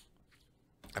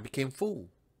 I became fool.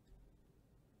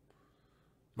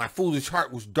 My foolish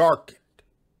heart was darkened.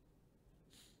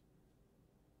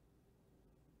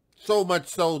 So much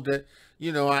so that,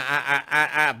 you know,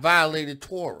 I violated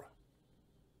Torah.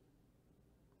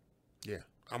 Yeah.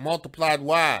 I multiplied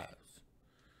wives.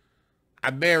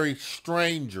 I married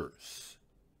strangers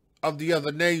of the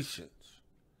other nations.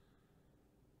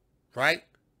 Right?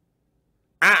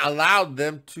 I allowed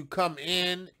them to come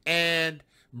in and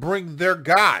bring their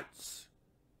gods.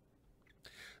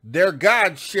 Their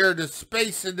gods shared a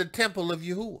space in the temple of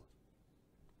Yahuah.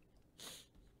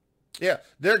 Yeah,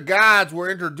 their gods were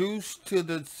introduced to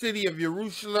the city of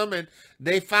Jerusalem, and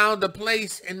they found a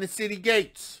place in the city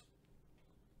gates.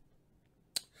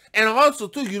 And also,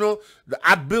 too, you know,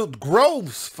 I built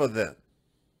groves for them.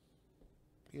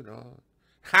 You know,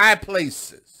 high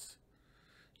places.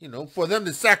 You know, for them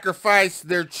to sacrifice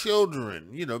their children,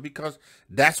 you know, because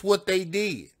that's what they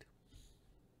did.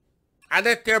 I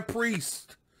let their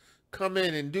priests come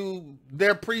in and do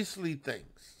their priestly things.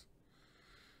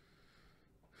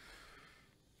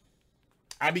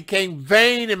 I became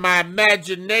vain in my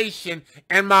imagination,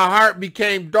 and my heart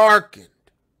became darkened.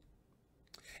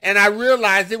 And I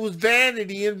realized it was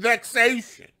vanity and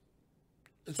vexation.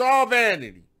 It's all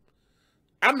vanity.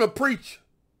 I'm the preacher.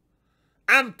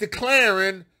 I'm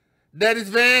declaring that it's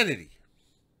vanity.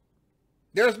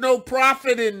 There's no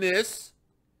profit in this.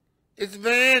 It's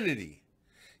vanity.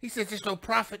 He says there's no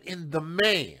profit in the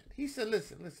man. He said,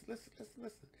 listen.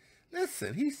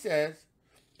 He says,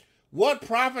 what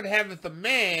profit haveth a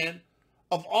man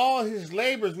of all his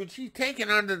labors which he taken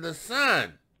under the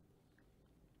sun?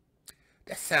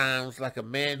 That sounds like a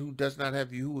man who does not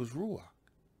have Yahuah's ruach.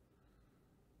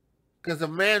 Because a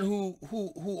man who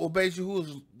obeys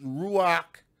Yahuah's ruach,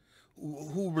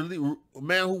 a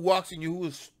man who walks in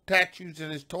Yahuah's statutes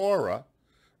and his Torah,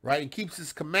 right, and keeps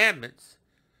his commandments,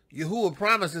 Yahuah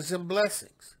promises him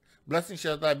blessings. Blessings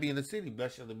shall thy be in the city,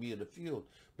 blessed shall thou be in the field.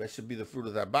 Blessed shall be the fruit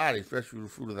of thy body, fresh fruit, the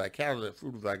fruit of thy cattle, the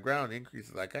fruit of thy ground, the increase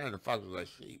of thy kind, the flock of thy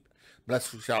sheep.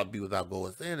 Blessed shall it be when thou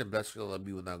goest in, and blessed shall it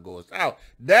be when thou goest out.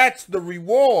 That's the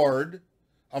reward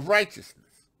of righteousness.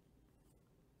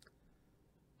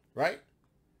 Right?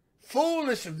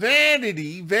 Foolish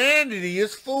vanity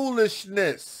is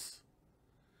foolishness.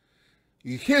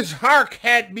 His heart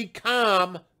had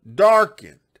become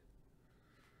darkened.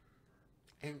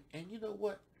 And you know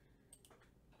what?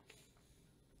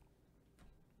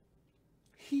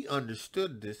 He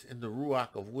understood this in the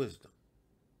ruach of wisdom,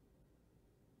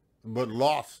 but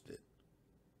lost it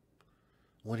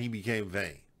when he became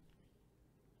vain.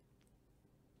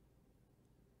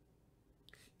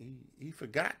 He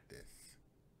forgot this.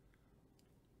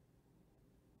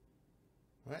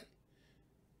 Right?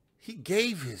 He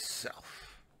gave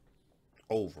himself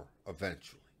over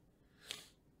eventually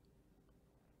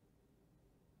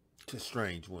to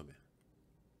strange women,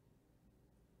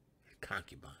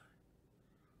 concubine,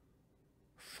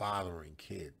 fathering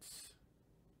kids,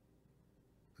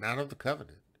 not of the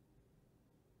covenant.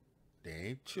 They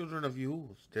ain't children of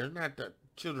Yahuah. They're not the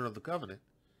children of the covenant.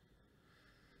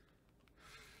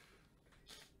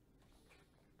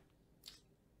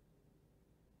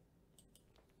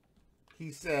 he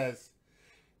says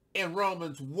in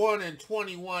Romans 1 and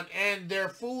 21, and their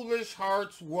foolish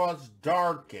hearts was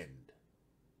darkened.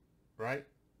 Right?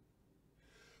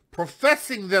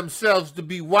 Professing themselves to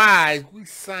be wise, we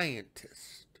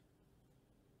scientists.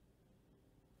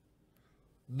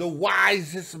 The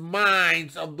wisest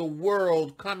minds of the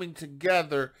world coming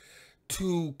together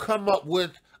to come up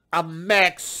with a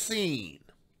vaccine.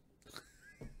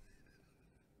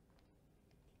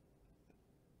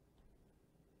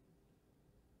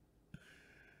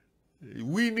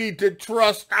 We need to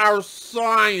trust our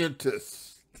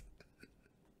scientists.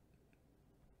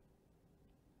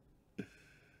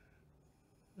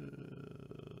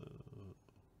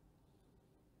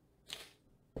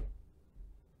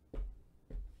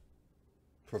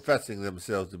 Professing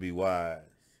themselves to be wise.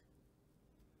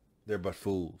 They're but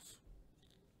fools.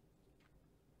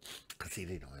 Because see,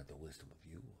 they don't have the wisdom of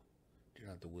Yahuah. They don't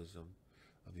have the wisdom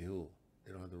of Yahuah.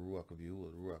 They don't have the Ruach of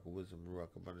Yahuah, the Ruach of wisdom, the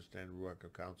Ruach of understanding, the Ruach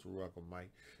of counsel, the Ruach of might,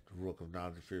 the Ruach of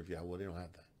knowledge, the fear of Yahuah. They don't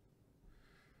have that.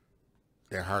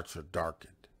 Their hearts are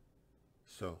darkened.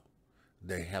 So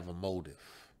they have a motive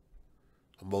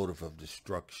of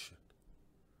destruction.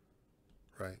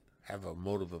 Right? Have a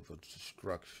motive of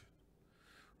destruction,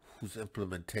 whose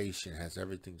implementation has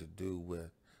everything to do with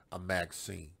a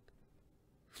vaccine.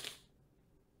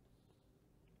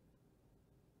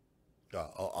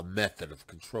 A method of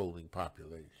controlling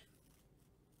population.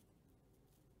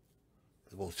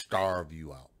 It will starve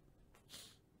you out.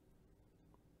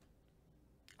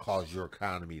 Cause your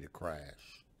economy to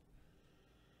crash.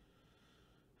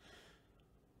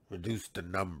 Reduce the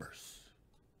numbers.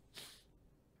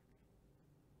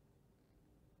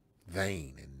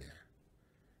 Vain in their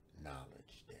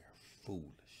knowledge. They're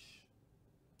foolish.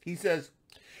 He says,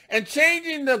 and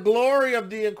changing the glory of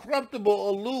the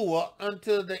incorruptible Elohiym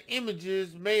unto the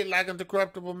images made like unto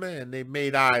corruptible man. They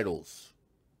made idols.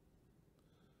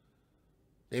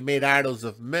 They made idols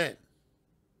of men.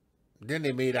 Then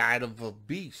they made idols of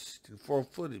beasts and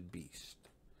four-footed beasts.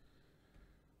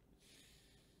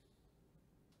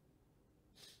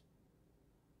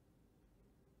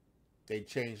 They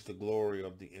changed the glory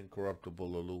of the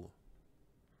incorruptible Elohiym.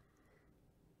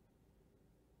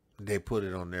 They put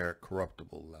it on their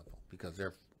corruptible level because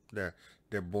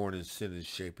they're born in sin and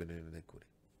shaping in iniquity.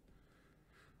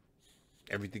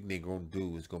 Everything they're going to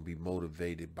do is going to be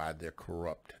motivated by their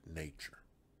corrupt nature.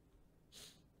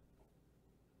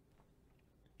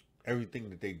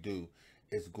 Everything that they do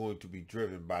is going to be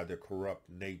driven by their corrupt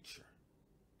nature,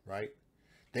 right?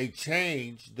 They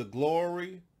change the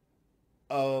glory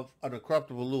of an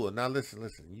incorruptible Elohiym. Now listen,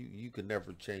 you can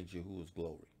never change Yahuah's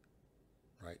glory,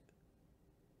 right?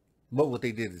 But what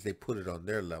they did is they put it on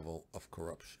their level of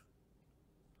corruption.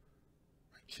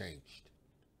 Changed.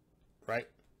 Right?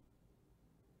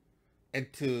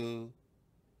 Into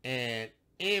an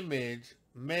image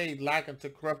made like unto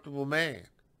corruptible man.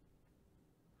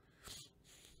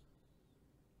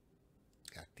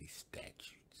 Got these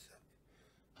statues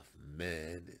of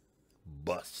men and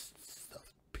busts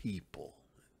of people.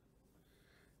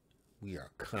 We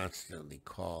are constantly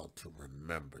called to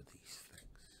remember these things.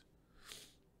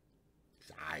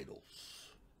 Idols.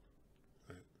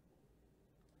 Right?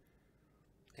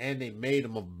 And they made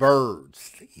them of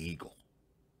birds. The eagle.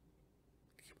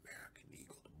 The American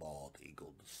eagle. The bald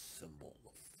eagle. The symbol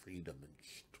of freedom and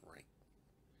strength.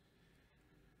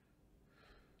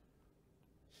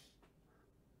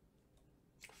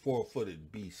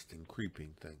 Four-footed beast and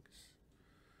creeping things.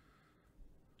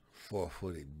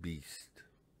 Four-footed beast.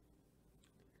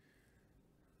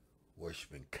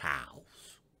 Worshiping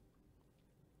cows.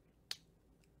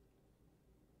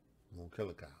 Won't kill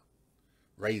a cow.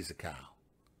 Raise a cow.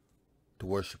 To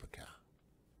worship a cow.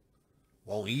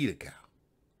 Won't eat a cow.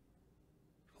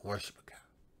 Worship a cow.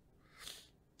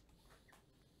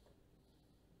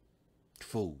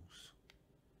 Fools.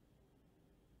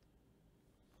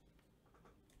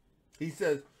 He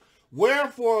says,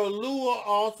 wherefore Elohiym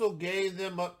also gave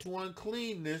them up to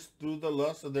uncleanness through the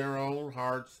lust of their own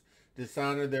hearts,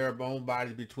 dishonor their own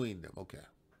bodies between them. Okay.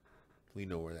 We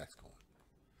know where that's going.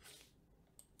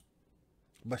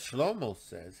 But Shlomo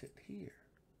says it here.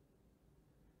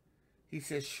 He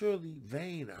says, surely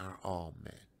vain are all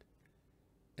men.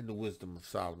 In the wisdom of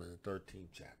Solomon, the 13th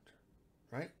chapter.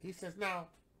 Right? He says, now,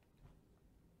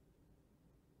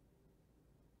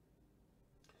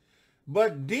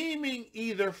 but deeming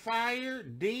either fire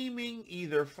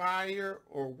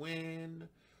or wind,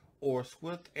 or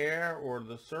swift air, or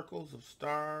the circles of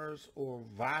stars, or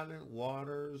violent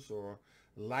waters, or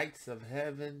lights of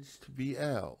heavens to be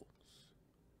elves.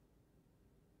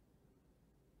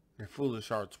 Their foolish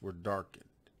hearts were darkened.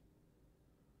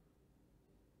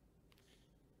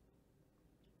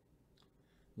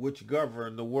 which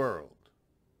govern the world.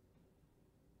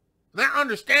 Now,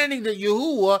 understanding that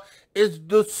Yahuah is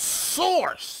the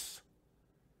source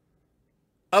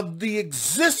of the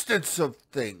existence of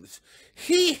things.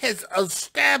 He has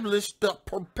established the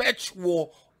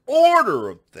perpetual order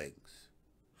of things.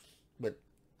 But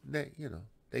they,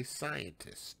 they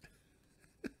scientists.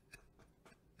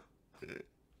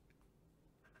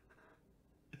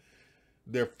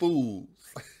 They're fools.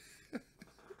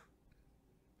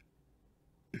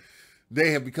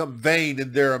 They have become vain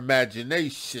in their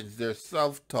imaginations, their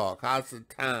self-talk,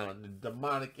 Hasatan, the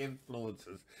demonic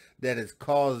influences that has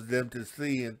caused them to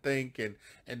see and think and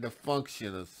to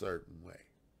function a certain way.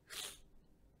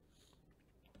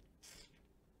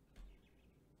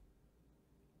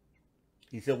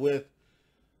 He said, with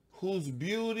whose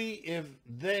beauty, if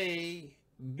they,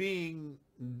 being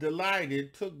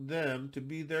delighted, took them to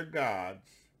be their gods,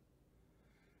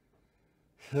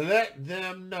 let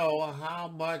them know how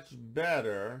much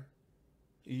better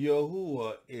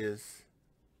Yahuah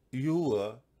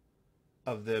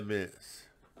of them is.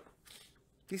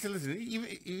 He said, listen,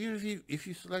 even if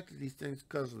you selected these things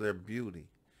because of their beauty,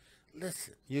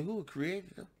 listen, Yahuah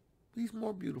created them. He's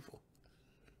more beautiful.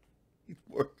 He's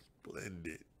more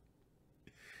splendid.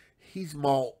 He's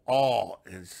more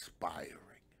awe-inspiring.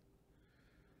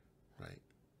 Right?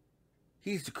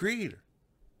 He's the creator.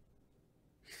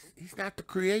 He's not the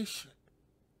creation.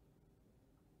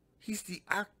 He's the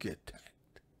architect.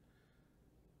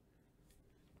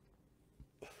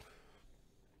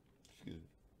 Excuse me.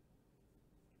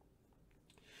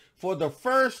 For the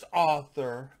first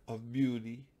author of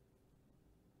beauty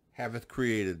hath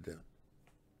created them.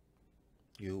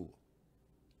 Yahuah.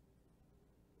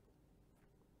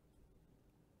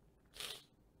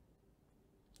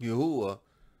 Yahuah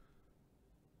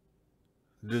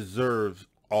deserves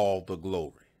all the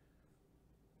glory.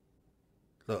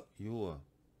 Look, Yahuah,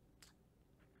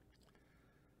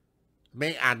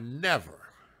 may I never,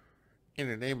 in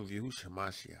the name of Yahushua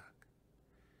Mashiach,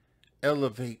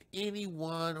 elevate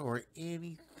anyone or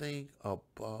anything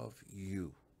above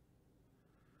you,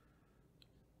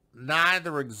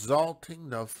 neither exalting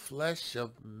the flesh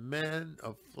of men,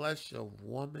 of flesh of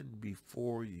woman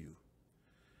before you.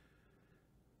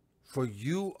 For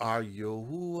you are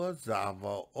Yahuah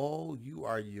Zava'o, you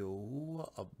are Yahuah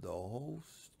of the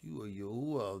host, you are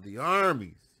Yahuah of the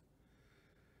armies.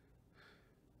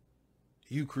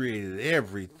 You created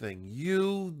everything.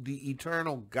 You, the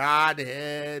eternal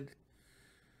Godhead,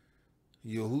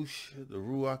 Yahushua, the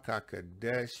Ruach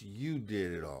HaKodesh, you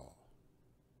did it all.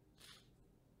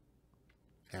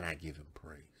 And I give him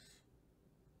praise.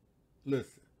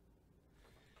 Listen.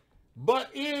 But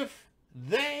if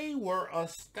they were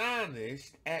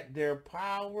astonished at their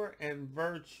power and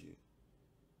virtue,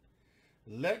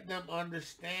 let them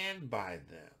understand by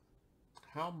them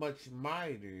how much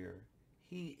mightier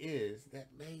he is that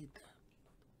made them.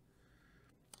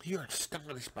 You're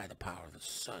astonished by the power of the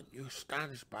sun. You're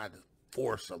astonished by the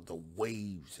force of the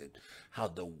waves and how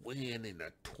the wind in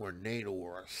a tornado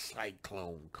or a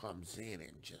cyclone comes in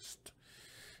and just,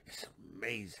 it's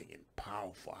amazing and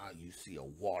powerful how you see a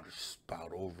water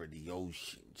spout over the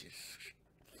ocean just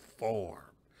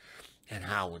form, and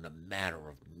how in a matter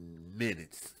of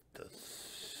minutes the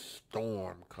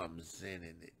storm comes in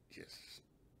and it just,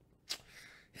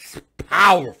 it's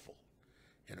powerful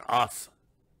and awesome.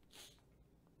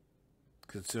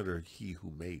 Consider he who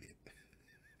made it.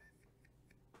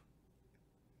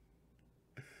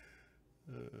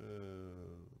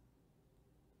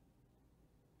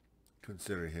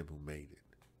 Consider him who made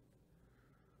it,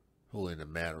 who in a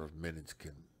matter of minutes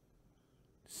can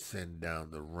send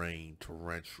down the rain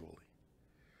torrentially,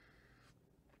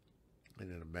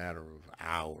 and in a matter of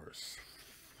hours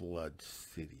flood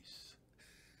cities.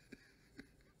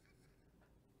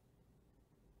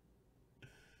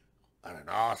 What an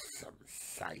awesome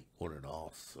sight. What an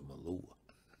awesome Elohiym.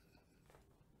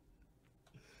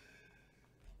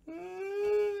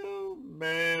 Oh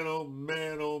man, oh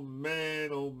man, oh man,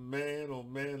 oh man, oh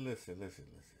man. Listen.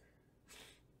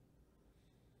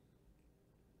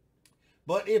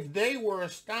 But if they were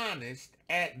astonished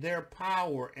at their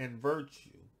power and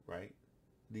virtue, right?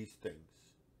 These things,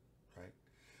 right?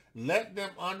 Let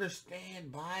them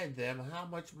understand by them how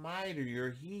much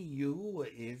mightier he,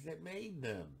 Yahuah, is that made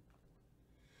them.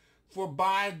 For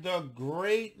by the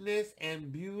greatness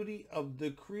and beauty of the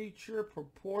creature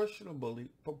proportionally,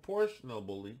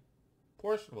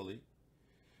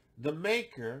 the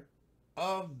maker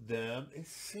of them is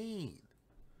seen.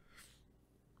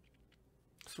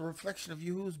 It's a reflection of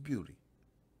Yahuah's beauty.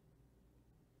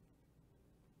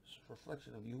 It's a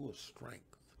reflection of Yahuah's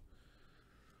strength.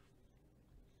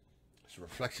 It's a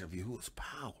reflection of Yahuwah's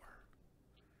power.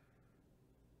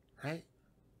 Right?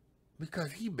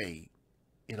 Because he made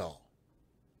it all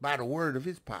by the word of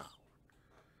his power.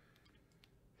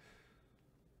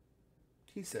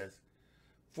 He says,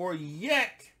 for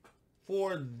yet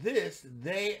for this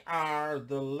they are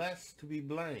the less to be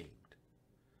blamed.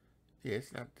 Yeah,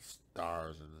 it's not the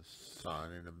stars and the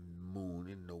sun and the moon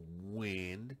and the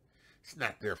wind. It's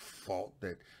not their fault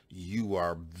that you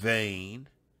are vain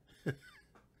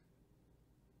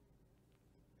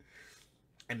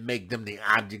and make them the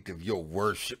object of your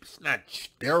worship. It's not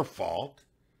their fault,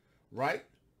 right?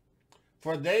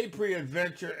 For they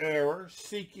peradventure error,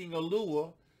 seeking a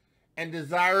lure and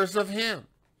desirous of him.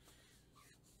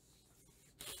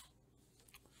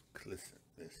 Listen.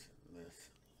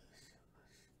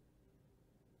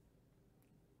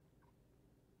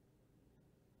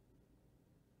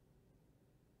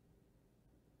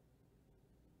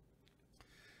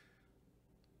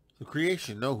 The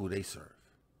creation know who they serve.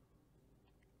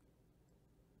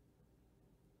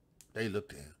 They look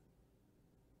to him.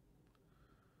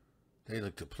 They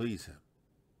look to please him.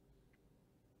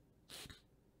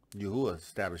 Yahuah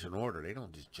established an order. They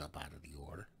don't just jump out of the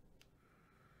order.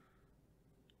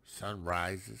 Sun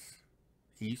rises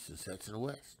east and sets in the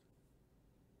west.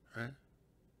 Right?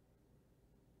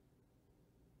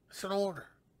 It's an order.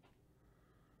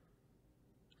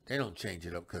 They don't change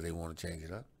it up because they want to change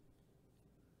it up.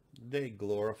 They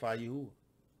glorify Yahuah.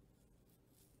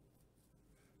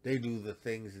 They do the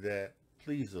things that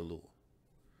please the Lord.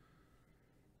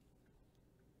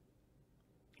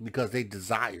 Because they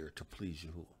desire to please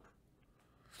Yahuah.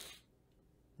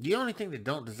 The only thing that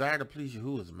don't desire to please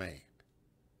Yahuah is man.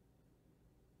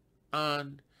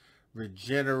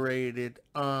 Unregenerated,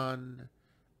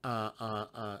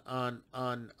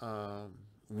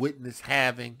 witness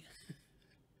having,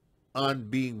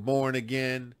 being born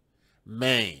again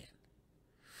man.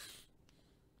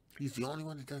 He's the only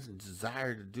one that doesn't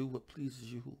desire to do what pleases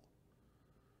Yahuah.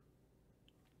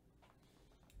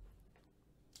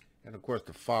 And of course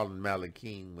the fallen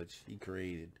Elohiym, which he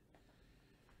created.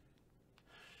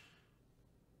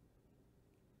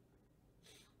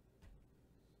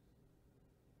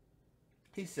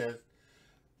 He says,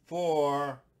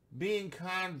 for being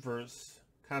conversant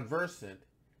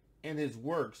in his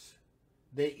works,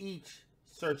 they each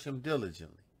search him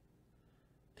diligently.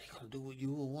 They're going to do what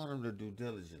you will want them to do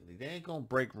diligently. They ain't going to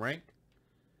break rank.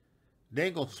 They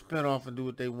ain't going to spin off and do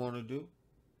what they want to do.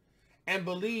 And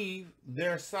believe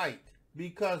their sight,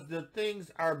 because the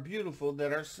things are beautiful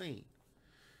that are seen.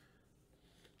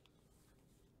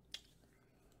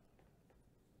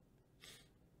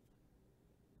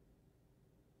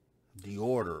 The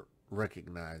order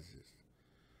recognizes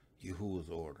Yahuwah's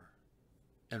order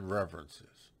and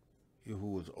reverences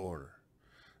Yahuwah's order.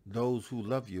 Those who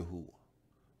love Yahuwah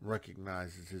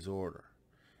recognizes his order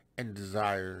and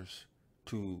desires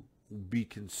to be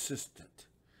consistent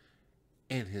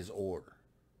in his order.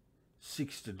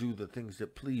 Seeks to do the things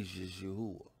that pleases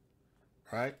Yahuwah.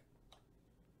 Right?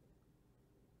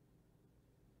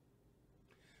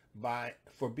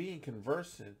 For being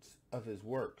conversant of his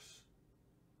works,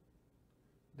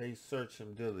 they search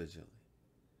him diligently.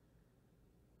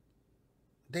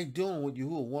 They doing what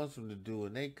Yahuwah wants them to do,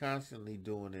 and they constantly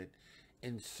doing it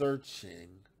in search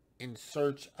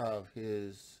of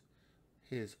his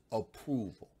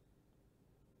approval.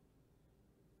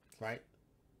 Right?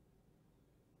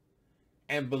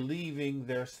 And believing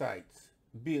their sights.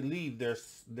 Believe their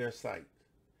sight.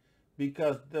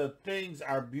 Because the things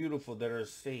are beautiful that are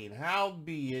seen.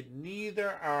 Howbeit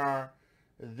neither are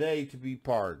they to be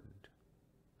pardoned.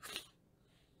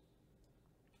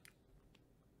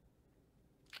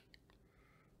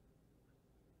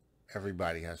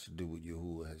 Everybody has to do what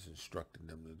Yahuwah has instructed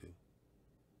them to do.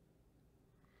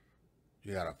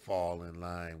 You got to fall in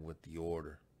line with the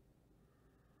order.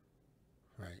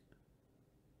 Right?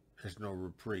 There's no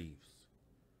reprieves.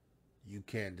 You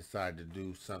can't decide to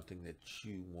do something that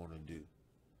you want to do.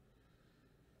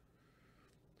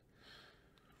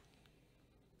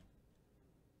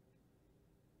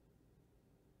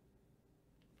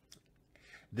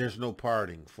 There's no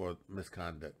parting for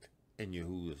misconduct in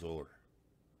Yahuwah's order.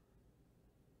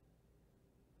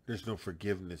 There's no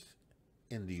forgiveness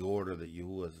in the order that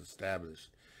Yahuwah has established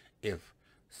if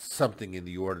something in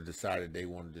the order decided they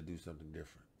wanted to do something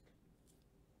different.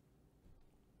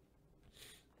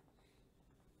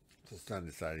 The sun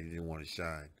decided he didn't want to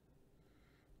shine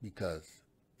because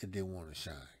it didn't want to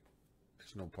shine.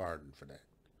 There's no pardon for that.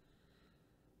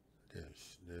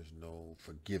 There's no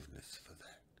forgiveness for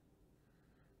that.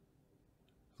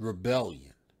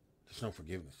 Rebellion. There's no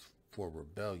forgiveness for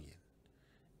rebellion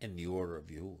in the order of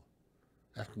Yahuwah.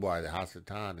 That's why the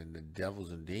Hasatan and the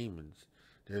devils and demons,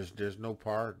 there's no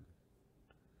pardon.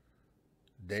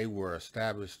 They were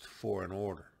established for an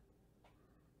order.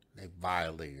 They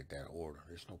violated that order.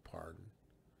 There's no pardon.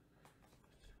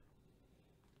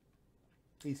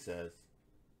 He says,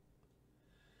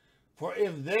 for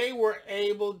if they were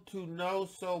able to know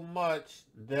so much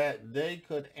that they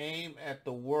could aim at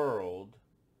the world,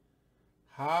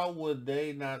 how would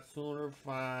they not sooner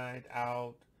find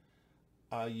out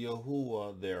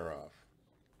Yahuah thereof?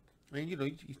 I mean,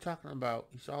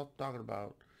 he's all talking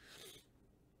about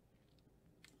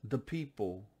the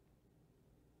people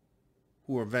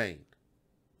who are vain,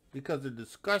 because the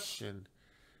discussion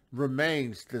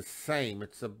remains the same.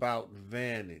 It's about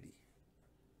vanity.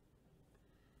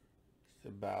 It's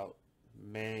about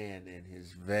man and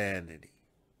his vanity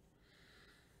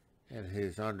and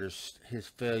his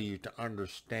failure to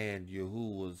understand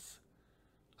Yahuwah's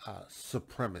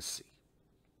supremacy.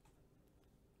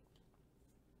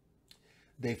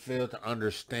 They fail to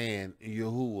understand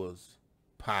Yahuwah's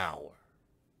power,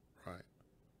 right?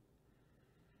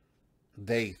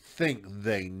 They think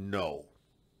they know.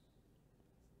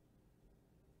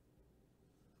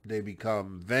 They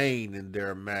become vain in their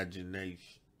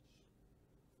imagination,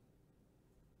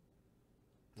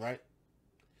 right?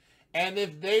 And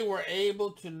if they were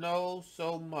able to know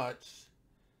so much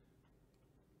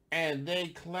and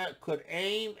they could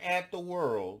aim at the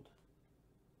world,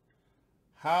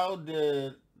 how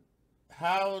did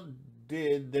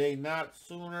they not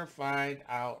sooner find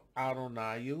out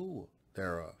Adonai Yahuah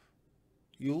thereof?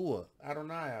 Yahuah,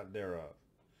 Adonai thereof.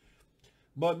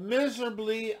 But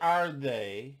miserably are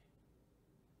they,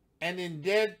 and in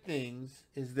dead things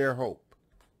is their hope.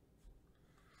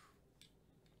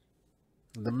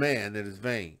 The man that is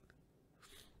vain,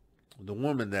 the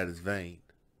woman that is vain,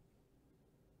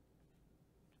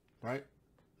 right?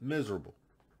 Miserable.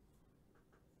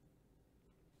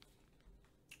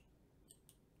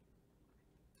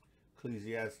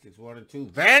 Ecclesiastes 1 and 2.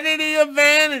 Vanity of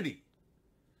vanity,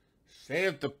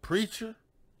 saith the preacher.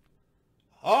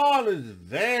 All is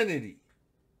vanity.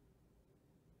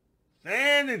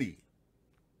 Vanity.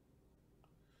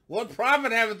 What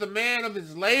profit haveth the man of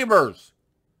his labors?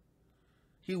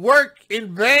 He worked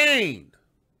in vain,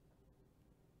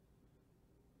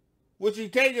 which he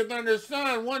taketh under the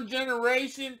sun. One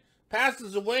generation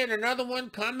passes away and another one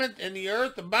cometh, and the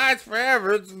earth abides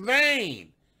forever. It's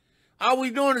vain. All we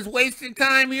doing is wasting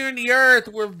time here in the earth.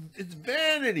 It's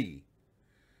vanity.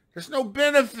 There's no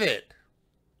benefit.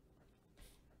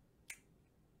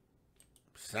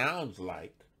 Sounds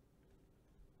like.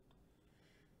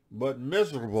 But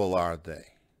miserable are they.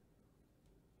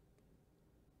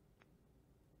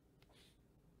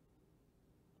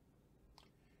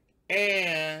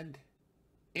 And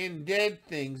in dead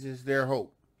things is their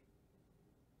hope.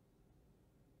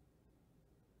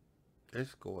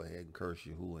 Let's go ahead and curse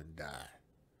Yahuah and die.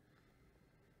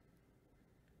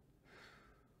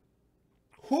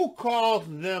 Who calls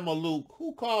them Aluk?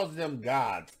 Who calls them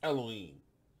gods, Elohiym,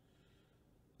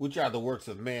 which are the works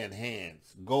of man's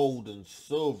hands, gold and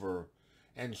silver,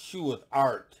 and sheweth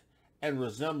art, and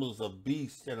resembles of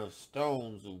beasts and of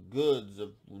stones, of goods,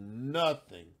 of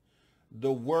nothing,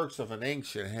 the works of an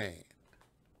ancient hand.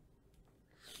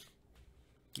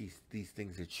 These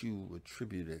things that you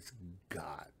attribute as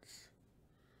gods.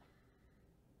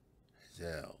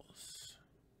 Zells.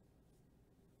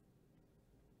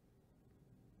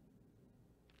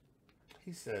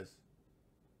 He says,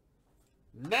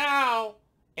 now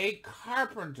a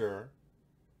carpenter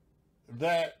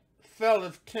that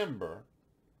felleth timber,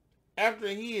 after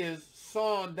he is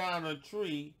sawn down a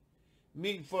tree,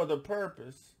 meet for the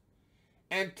purpose,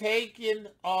 and taken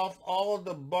off all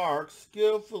the bark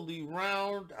skillfully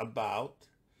round about,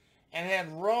 and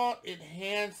had wrought it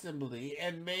handsomely,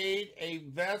 and made a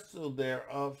vessel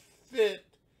thereof fit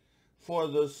for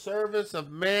the service of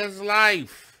man's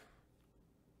life.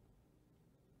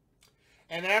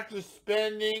 And after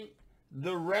spending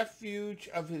the refuge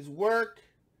of his work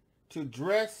to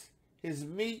dress his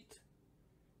meat,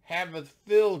 haveth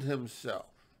filled himself,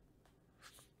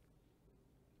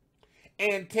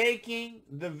 and taking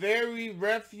the very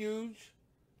refuge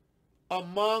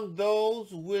among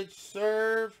those which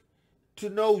serve to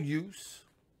no use.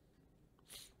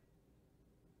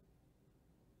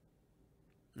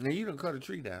 Now you done cut a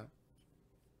tree down.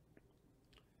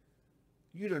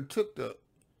 You done took the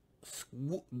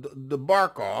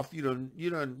bark off. You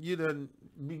done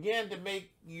began to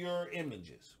make your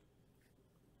images.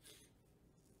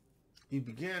 You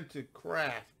began to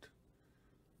craft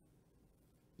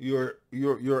your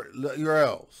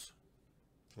elves,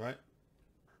 right?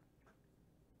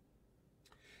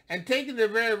 and taking their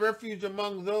very refuge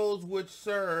among those which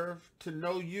serve to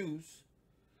no use,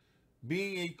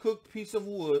 being a cooked piece of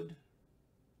wood,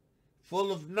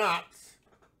 full of knots,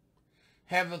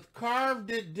 haveth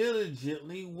carved it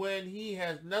diligently when he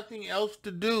has nothing else to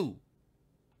do.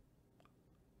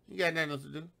 He got nothing else to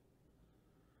do.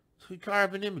 So he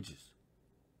carving images.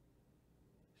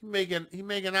 He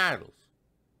making idols.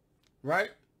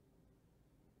 Right?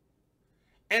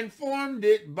 And formed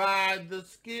it by the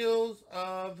skills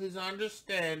of his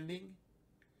understanding,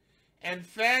 and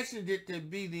fashioned it to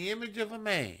be the image of a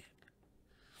man.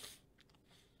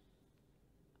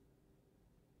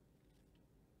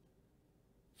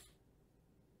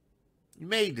 He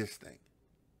made this thing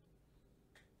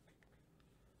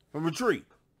from a tree.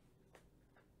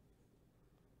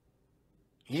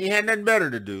 He had nothing better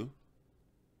to do.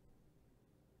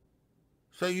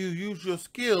 So you use your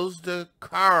skills to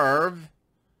carve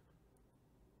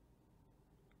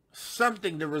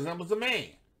something that resembles a man,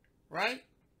 right?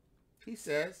 He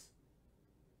says.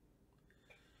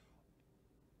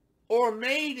 Or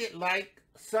made it like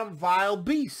some vile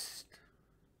beast,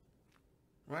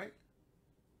 right?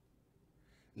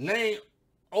 Laying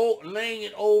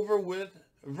it over with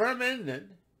vermilion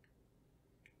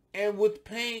and with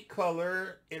paint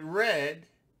color in red,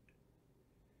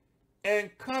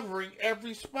 and covering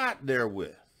every spot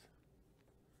therewith.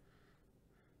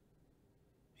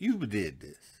 You did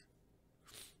this.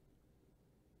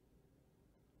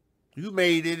 You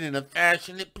made it in a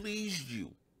fashion that pleased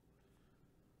you.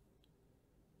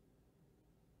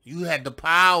 You had the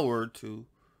power to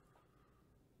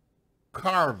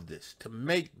carve this, to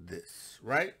make this,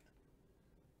 right?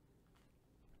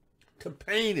 To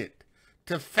paint it,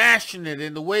 to fashion it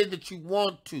in the way that you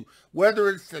want to, whether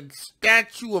it's a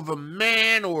statue of a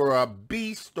man or a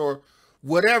beast or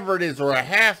whatever it is, or a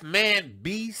half-man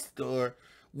beast or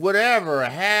whatever, a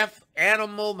half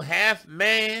animal, half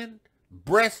man,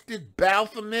 breasted,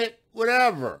 Baphomet,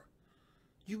 whatever.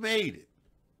 You made it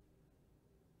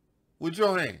with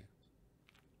your hand,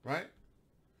 right?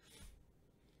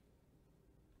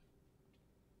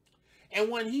 And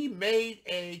when he made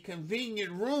a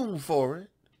convenient room for it,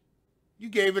 you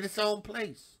gave it its own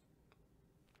place.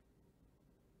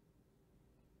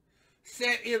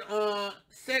 Set it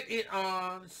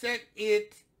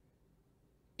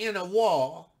in a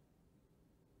wall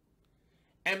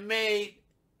and made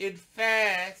it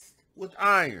fast with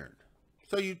iron.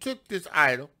 So you took this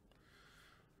idol,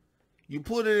 you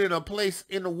put it in a place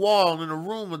in the wall, in a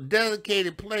room, a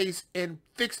dedicated place, and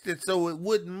fixed it so it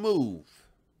wouldn't move.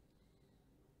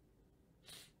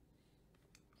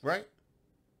 Right?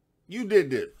 You did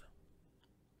this.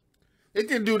 It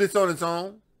didn't do this on its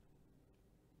own.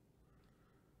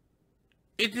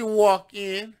 It didn't walk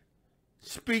in,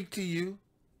 speak to you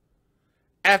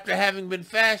after having been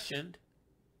fashioned,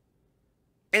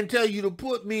 and tell you to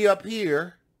put me up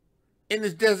here in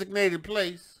this designated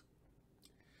place,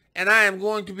 and I am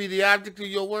going to be the object of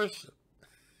your worship.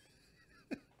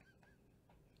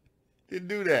 Didn't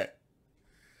do that.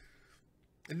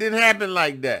 It didn't happen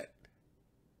like that.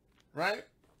 Right?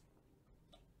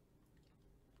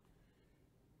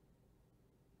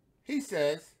 He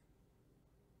says,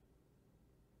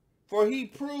 for he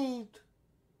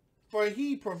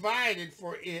provided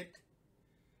for it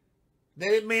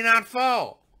that it may not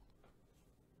fall.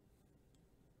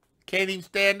 Can't even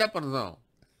stand up on his own.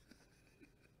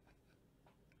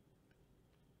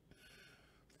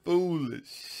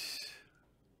 Foolish.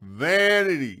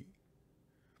 Vanity.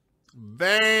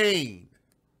 Vain.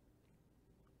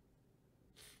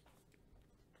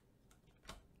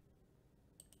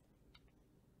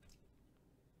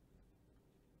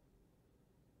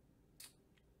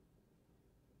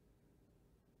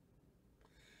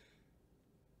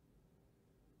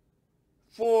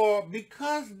 For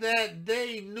because that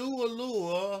they knew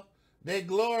Yahuah, they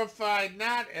glorified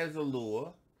not as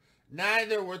Yahuah,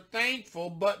 neither were thankful,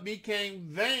 but became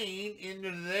vain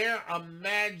in their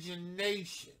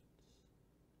imagination.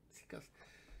 Because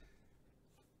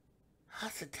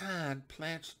Hasatan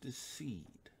plants the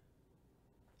seed.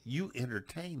 You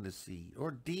entertain the seed, or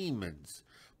demons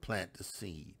plant the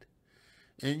seed.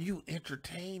 And you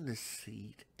entertain the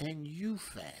seed, and you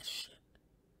fashion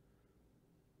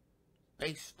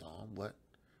based on what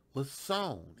was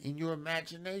sown in your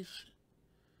imagination,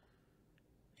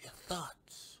 your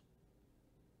thoughts,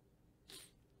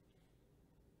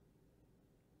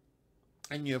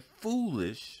 and your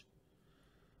foolish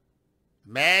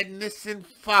madness and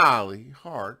folly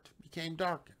heart became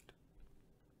darkened.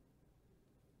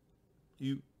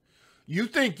 You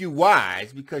think you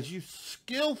wise because you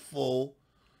skillful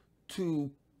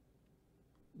to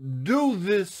do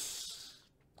this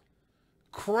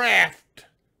craft,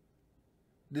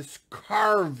 this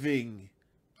carving,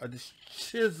 or this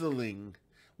chiseling,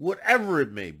 whatever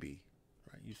it may be.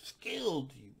 Right? You're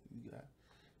skilled. You got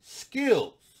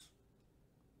skills.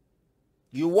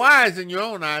 You're wise in your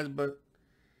own eyes, but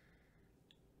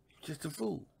you're just a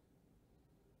fool.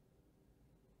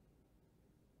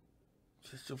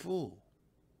 Just a fool.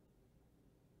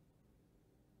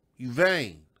 You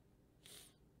vain.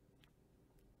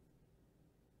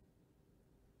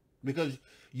 Because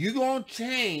you're going to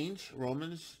change,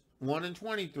 Romans 1 and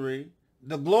 23,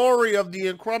 the glory of the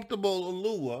incorruptible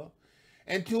Yahuah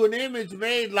into an image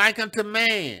made like unto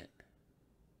man.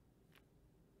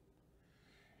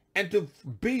 And to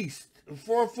beasts,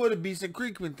 four-footed beasts and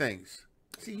creeping things.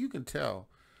 See, you can tell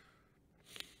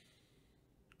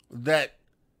that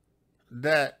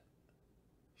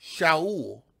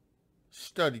Shaul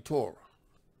studied Torah.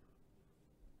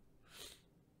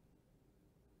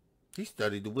 He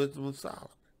studied the wisdom of Solomon.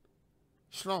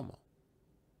 Shlomo.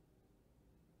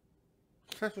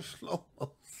 That's what Shlomo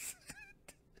said.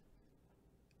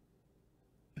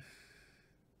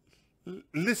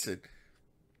 Listen,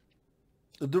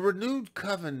 the renewed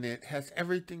covenant has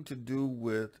everything to do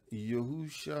with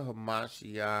Yahushua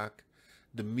HaMashiach,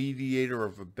 the mediator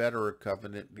of a better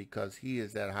covenant, because he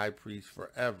is that high priest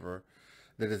forever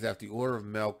that is after the order of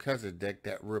Melchizedek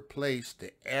that replaced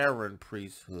the Aaron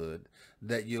priesthood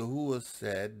that Yahuah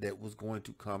said that was going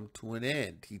to come to an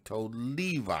end. He told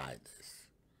Levi this.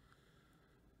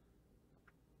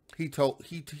 He told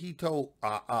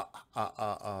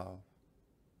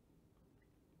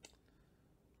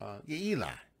Eli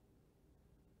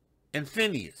and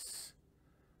Phineas,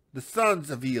 the sons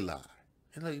of Eli,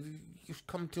 and you've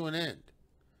come to an end.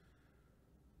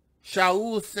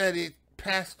 Shaul said it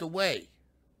passed away.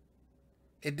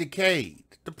 It decayed,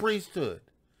 the priesthood.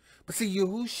 But see,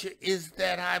 Yahushua is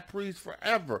that high priest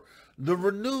forever. The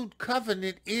renewed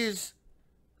covenant is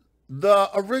the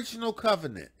original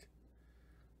covenant.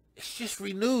 It's just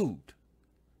renewed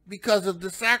because of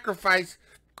the sacrifice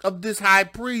of this high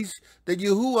priest that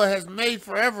Yahuah has made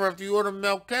forever after the order of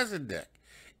Melchizedek.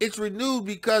 It's renewed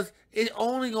because it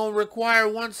only going to require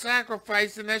one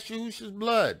sacrifice, and that's Yahushua's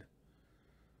blood.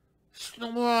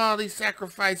 No more all these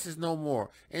sacrifices no more.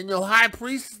 And your high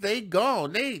priests, they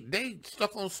gone. They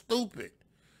stuck on stupid.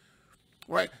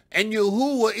 Right? And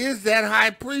Yahuah is that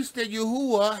high priest that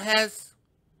Yahuah has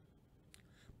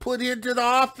put into the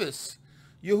office.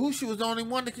 Yahushua was the only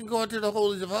one that can go into the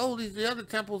holies of holies. The other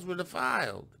temples were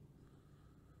defiled.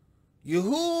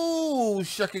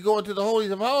 Yahushua could go into the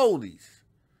holies of holies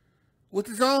with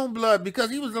his own blood because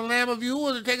he was the Lamb of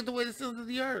Yahuah that taketh away the sins of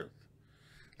the earth.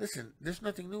 Listen, there's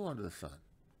nothing new under the sun.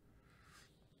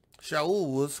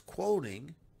 Shaul was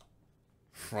quoting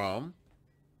from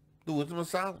the wisdom of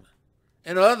Solomon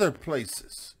and other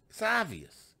places. It's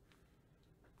obvious.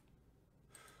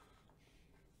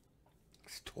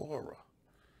 It's Torah.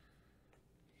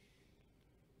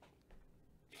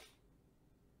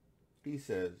 He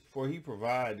says, for he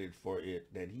provided for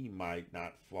it that he might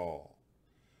not fall,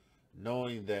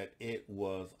 knowing that it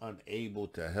was unable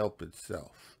to help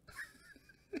itself.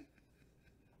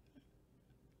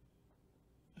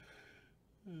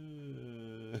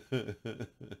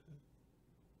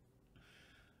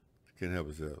 Can't help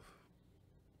itself.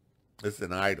 It's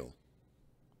an idol.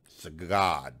 It's a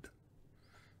god.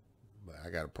 But I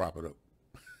gotta prop it up.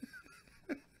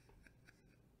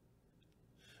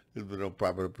 If I don't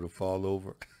prop it up, it'll fall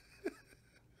over.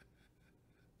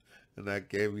 And I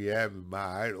can't be having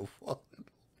my idol falling over.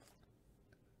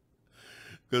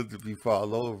 Because if he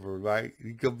fall over, right,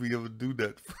 he can't be able to do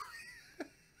that.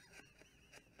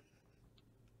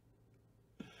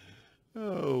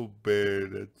 Oh,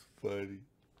 man, that's funny.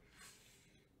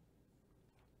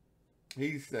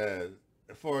 He says,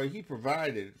 for he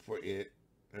provided for it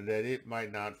that it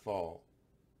might not fall,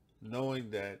 knowing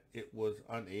that it was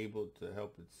unable to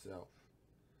help itself.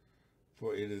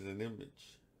 For it is an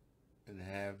image and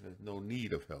have no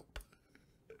need of help.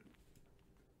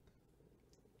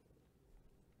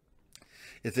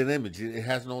 It's an image. It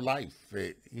has no life.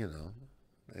 It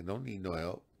don't need no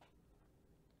help.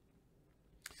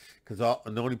 Because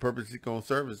the only purpose it's going to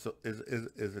serve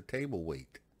is a table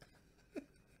weight.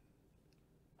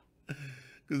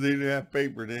 Because they didn't have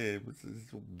paper then.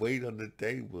 It's weight on the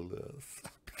table.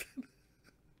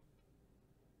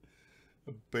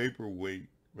 A paperweight,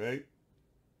 right?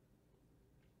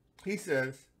 He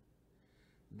says,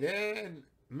 then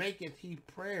maketh he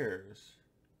prayers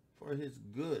for his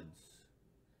goods,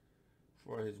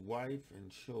 for his wife and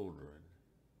children,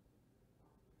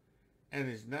 and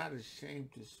is not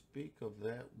ashamed to speak of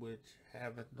that which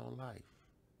haveth no life.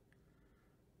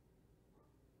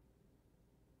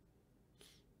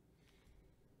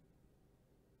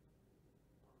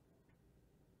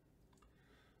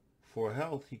 For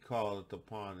health he calleth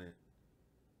upon it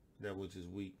that which is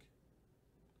weak.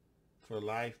 For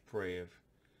life prayeth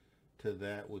to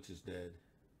that which is dead.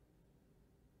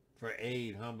 For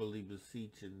aid humbly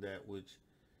beseeching that which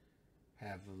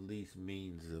have the least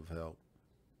means of help.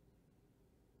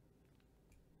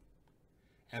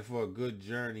 And for a good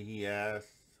journey he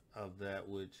asks of that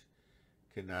which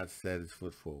cannot set his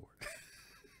foot forward.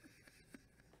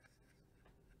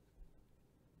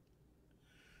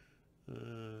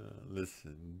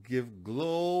 Listen, give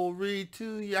glory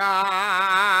to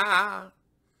Yah.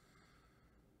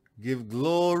 Give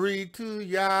glory to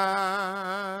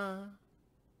Yah.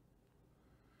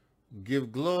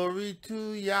 Give glory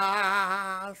to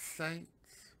Yah,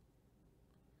 saints.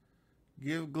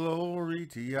 Give glory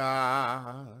to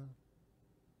Yah.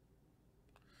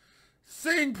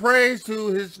 Sing praise to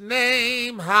his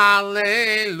name,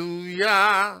 hallelujah.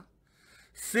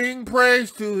 Sing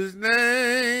praise to his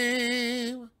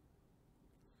name.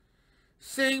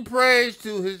 Sing praise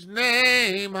to his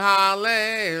name,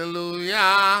 hallelujah.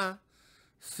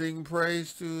 Sing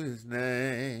praise to his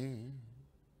name.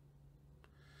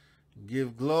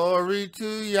 Give glory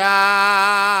to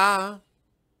Yah.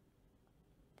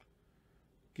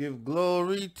 Give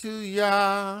glory to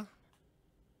Yah.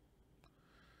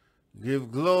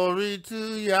 Give glory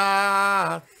to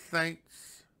Yah,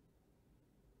 saints.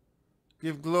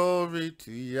 Give glory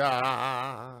to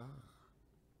Yah.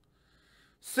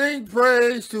 Sing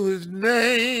praise to his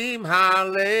name,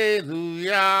 hallelujah.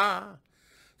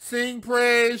 Sing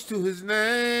praise to his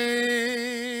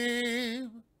name.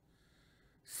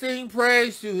 Sing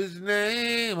praise to his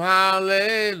name,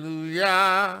 hallelujah.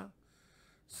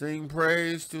 Sing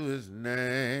praise to his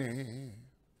name.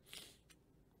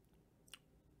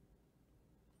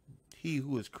 He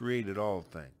who has created all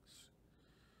things.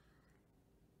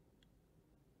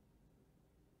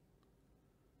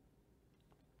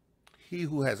 He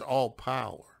who has all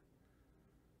power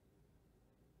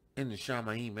in the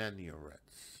ROMAIYM and the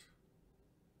Arets.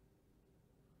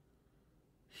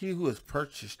 He who has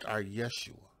purchased our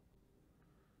Yeshua.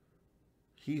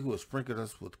 He who has sprinkled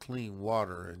us with clean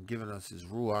water and given us his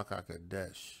Ruach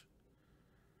HaKodesh.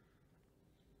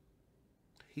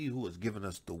 He who has given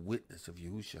us the witness of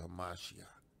Yahushua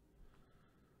HaMashiach.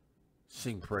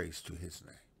 Sing praise to his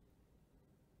name.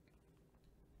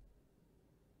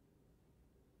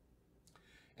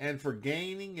 And for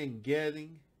gaining and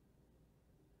getting,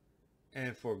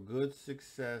 and for good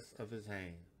success of his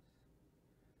hands,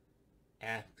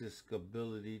 ask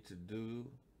ability to do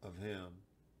of him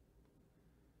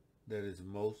that is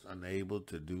most unable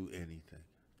to do anything.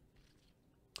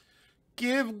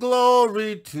 Give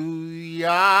glory to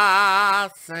Yah,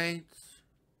 saints.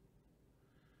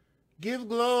 Give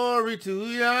glory to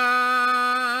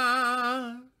Yah.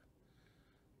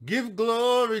 Give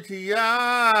glory to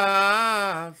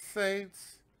Yah,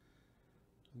 saints.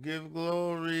 Give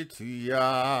glory to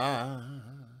Yah.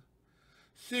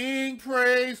 Sing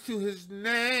praise to his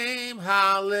name,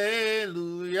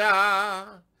 hallelujah.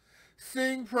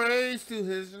 Sing praise to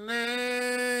his name.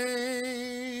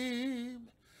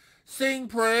 Sing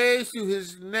praise to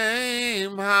his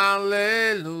name,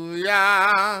 hallelujah.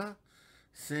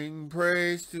 Sing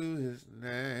praise to his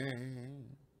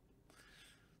name.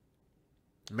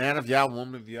 Man of Yah,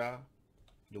 woman of Yah,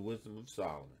 the wisdom of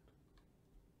Solomon.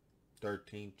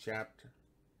 13th chapter,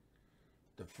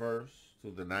 the 1st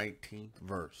to the 19th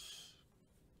verse.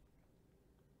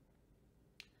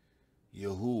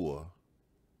 Yahuah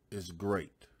is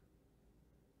great.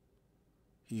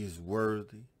 He is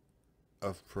worthy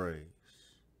of praise.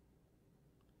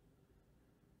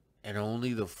 And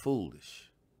only the foolish,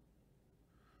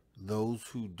 those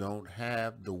who don't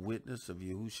have the witness of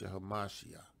Yahushua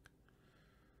HaMashiach,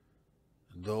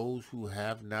 those who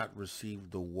have not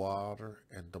received the water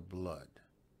and the blood,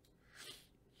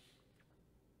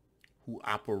 who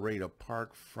operate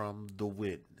apart from the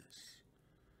witness,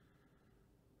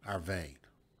 are vain,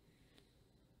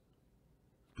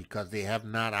 because they have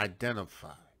not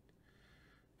identified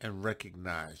and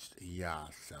recognized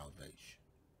Yah's salvation.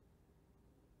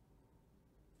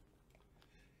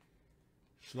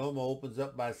 Shlomo opens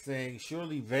up by saying,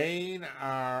 surely vain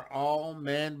are all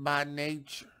men by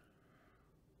nature.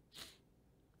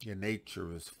 Your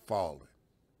nature is fallen.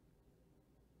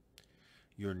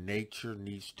 Your nature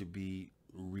needs to be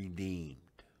redeemed.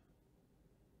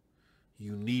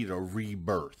 You need a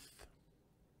rebirth.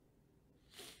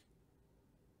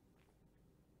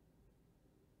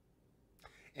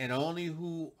 And only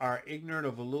who are ignorant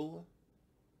of Elohiym,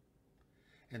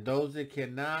 and those that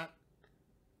cannot,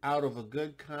 out of a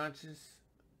good conscience,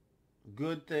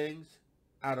 good things,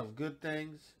 out of good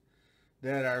things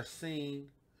that are seen,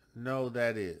 No,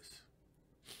 that is.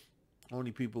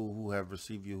 Only people who have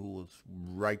received Yahuwah's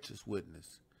righteous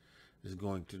witness is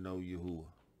going to know Yahuwah.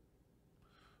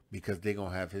 Because they're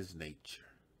going to have his nature.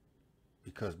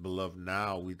 Because, beloved,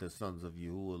 now we the sons of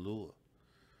Yahuwah.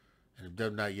 And it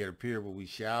does not yet appear what we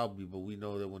shall be, but we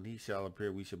know that when he shall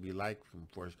appear, we shall be like him.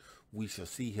 For we shall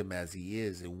see him as he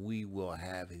is, and we will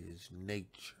have his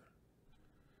nature.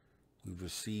 We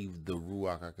received the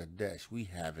Ruach HaKodesh. We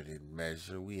have it in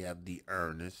measure. We have the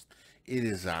earnest. It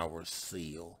is our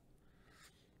seal.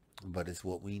 But it's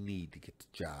what we need to get the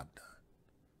job done.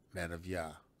 Man of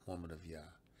Yah, woman of Yah,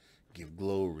 give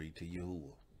glory to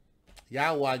Yahuwah.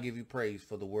 Yahuwah, I give you praise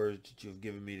for the words that you have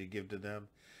given me to give to them.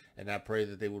 And I pray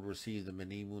that they would receive them in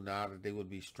emunah, that they would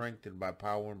be strengthened by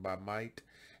power and by might,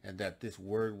 and that this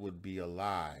word would be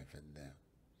alive in them.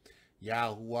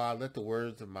 Yahuwah, let the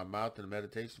words of my mouth and the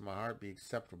meditation of my heart be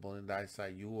acceptable in thy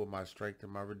sight. Yahuwah, my strength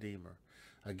and my redeemer.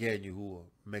 Again, Yahuwah,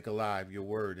 make alive your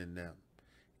word in them.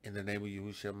 In the name of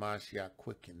Yahushua Mashiach,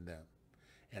 quicken them.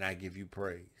 And I give you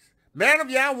praise. Man of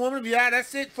Yah, woman of Yah,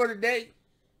 that's it for today.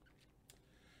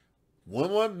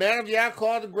 Man of Yah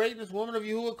called to greatness. Woman of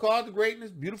Yahuwah called to greatness.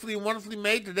 Beautifully and wonderfully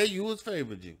made. Today, Yahuwah's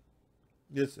favored you.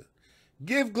 Yes, sir.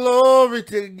 Give glory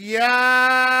to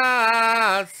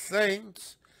Yah,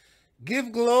 saints.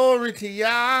 Give glory to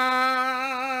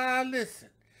Yah. Listen.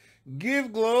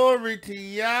 Give glory to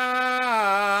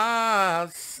Yah,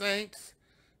 saints.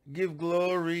 Give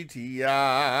glory to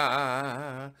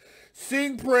Yah.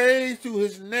 Sing praise to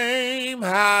his name.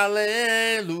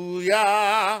 Hallelujah.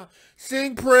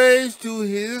 Sing praise to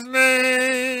his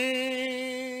name.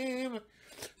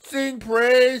 Sing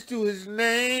praise to his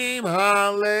name.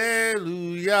 Hallelujah.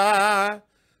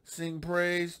 Sing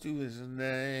praise to his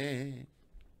name.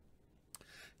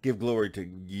 Give glory to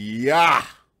Yah,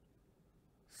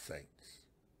 saints.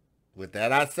 With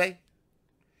that I say,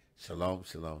 shalom,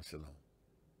 shalom, shalom.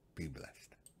 Be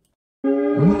blessed.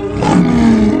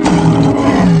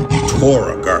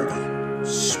 Torah Garden,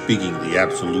 speaking the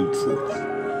absolute truth.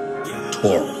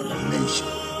 Torah Nation.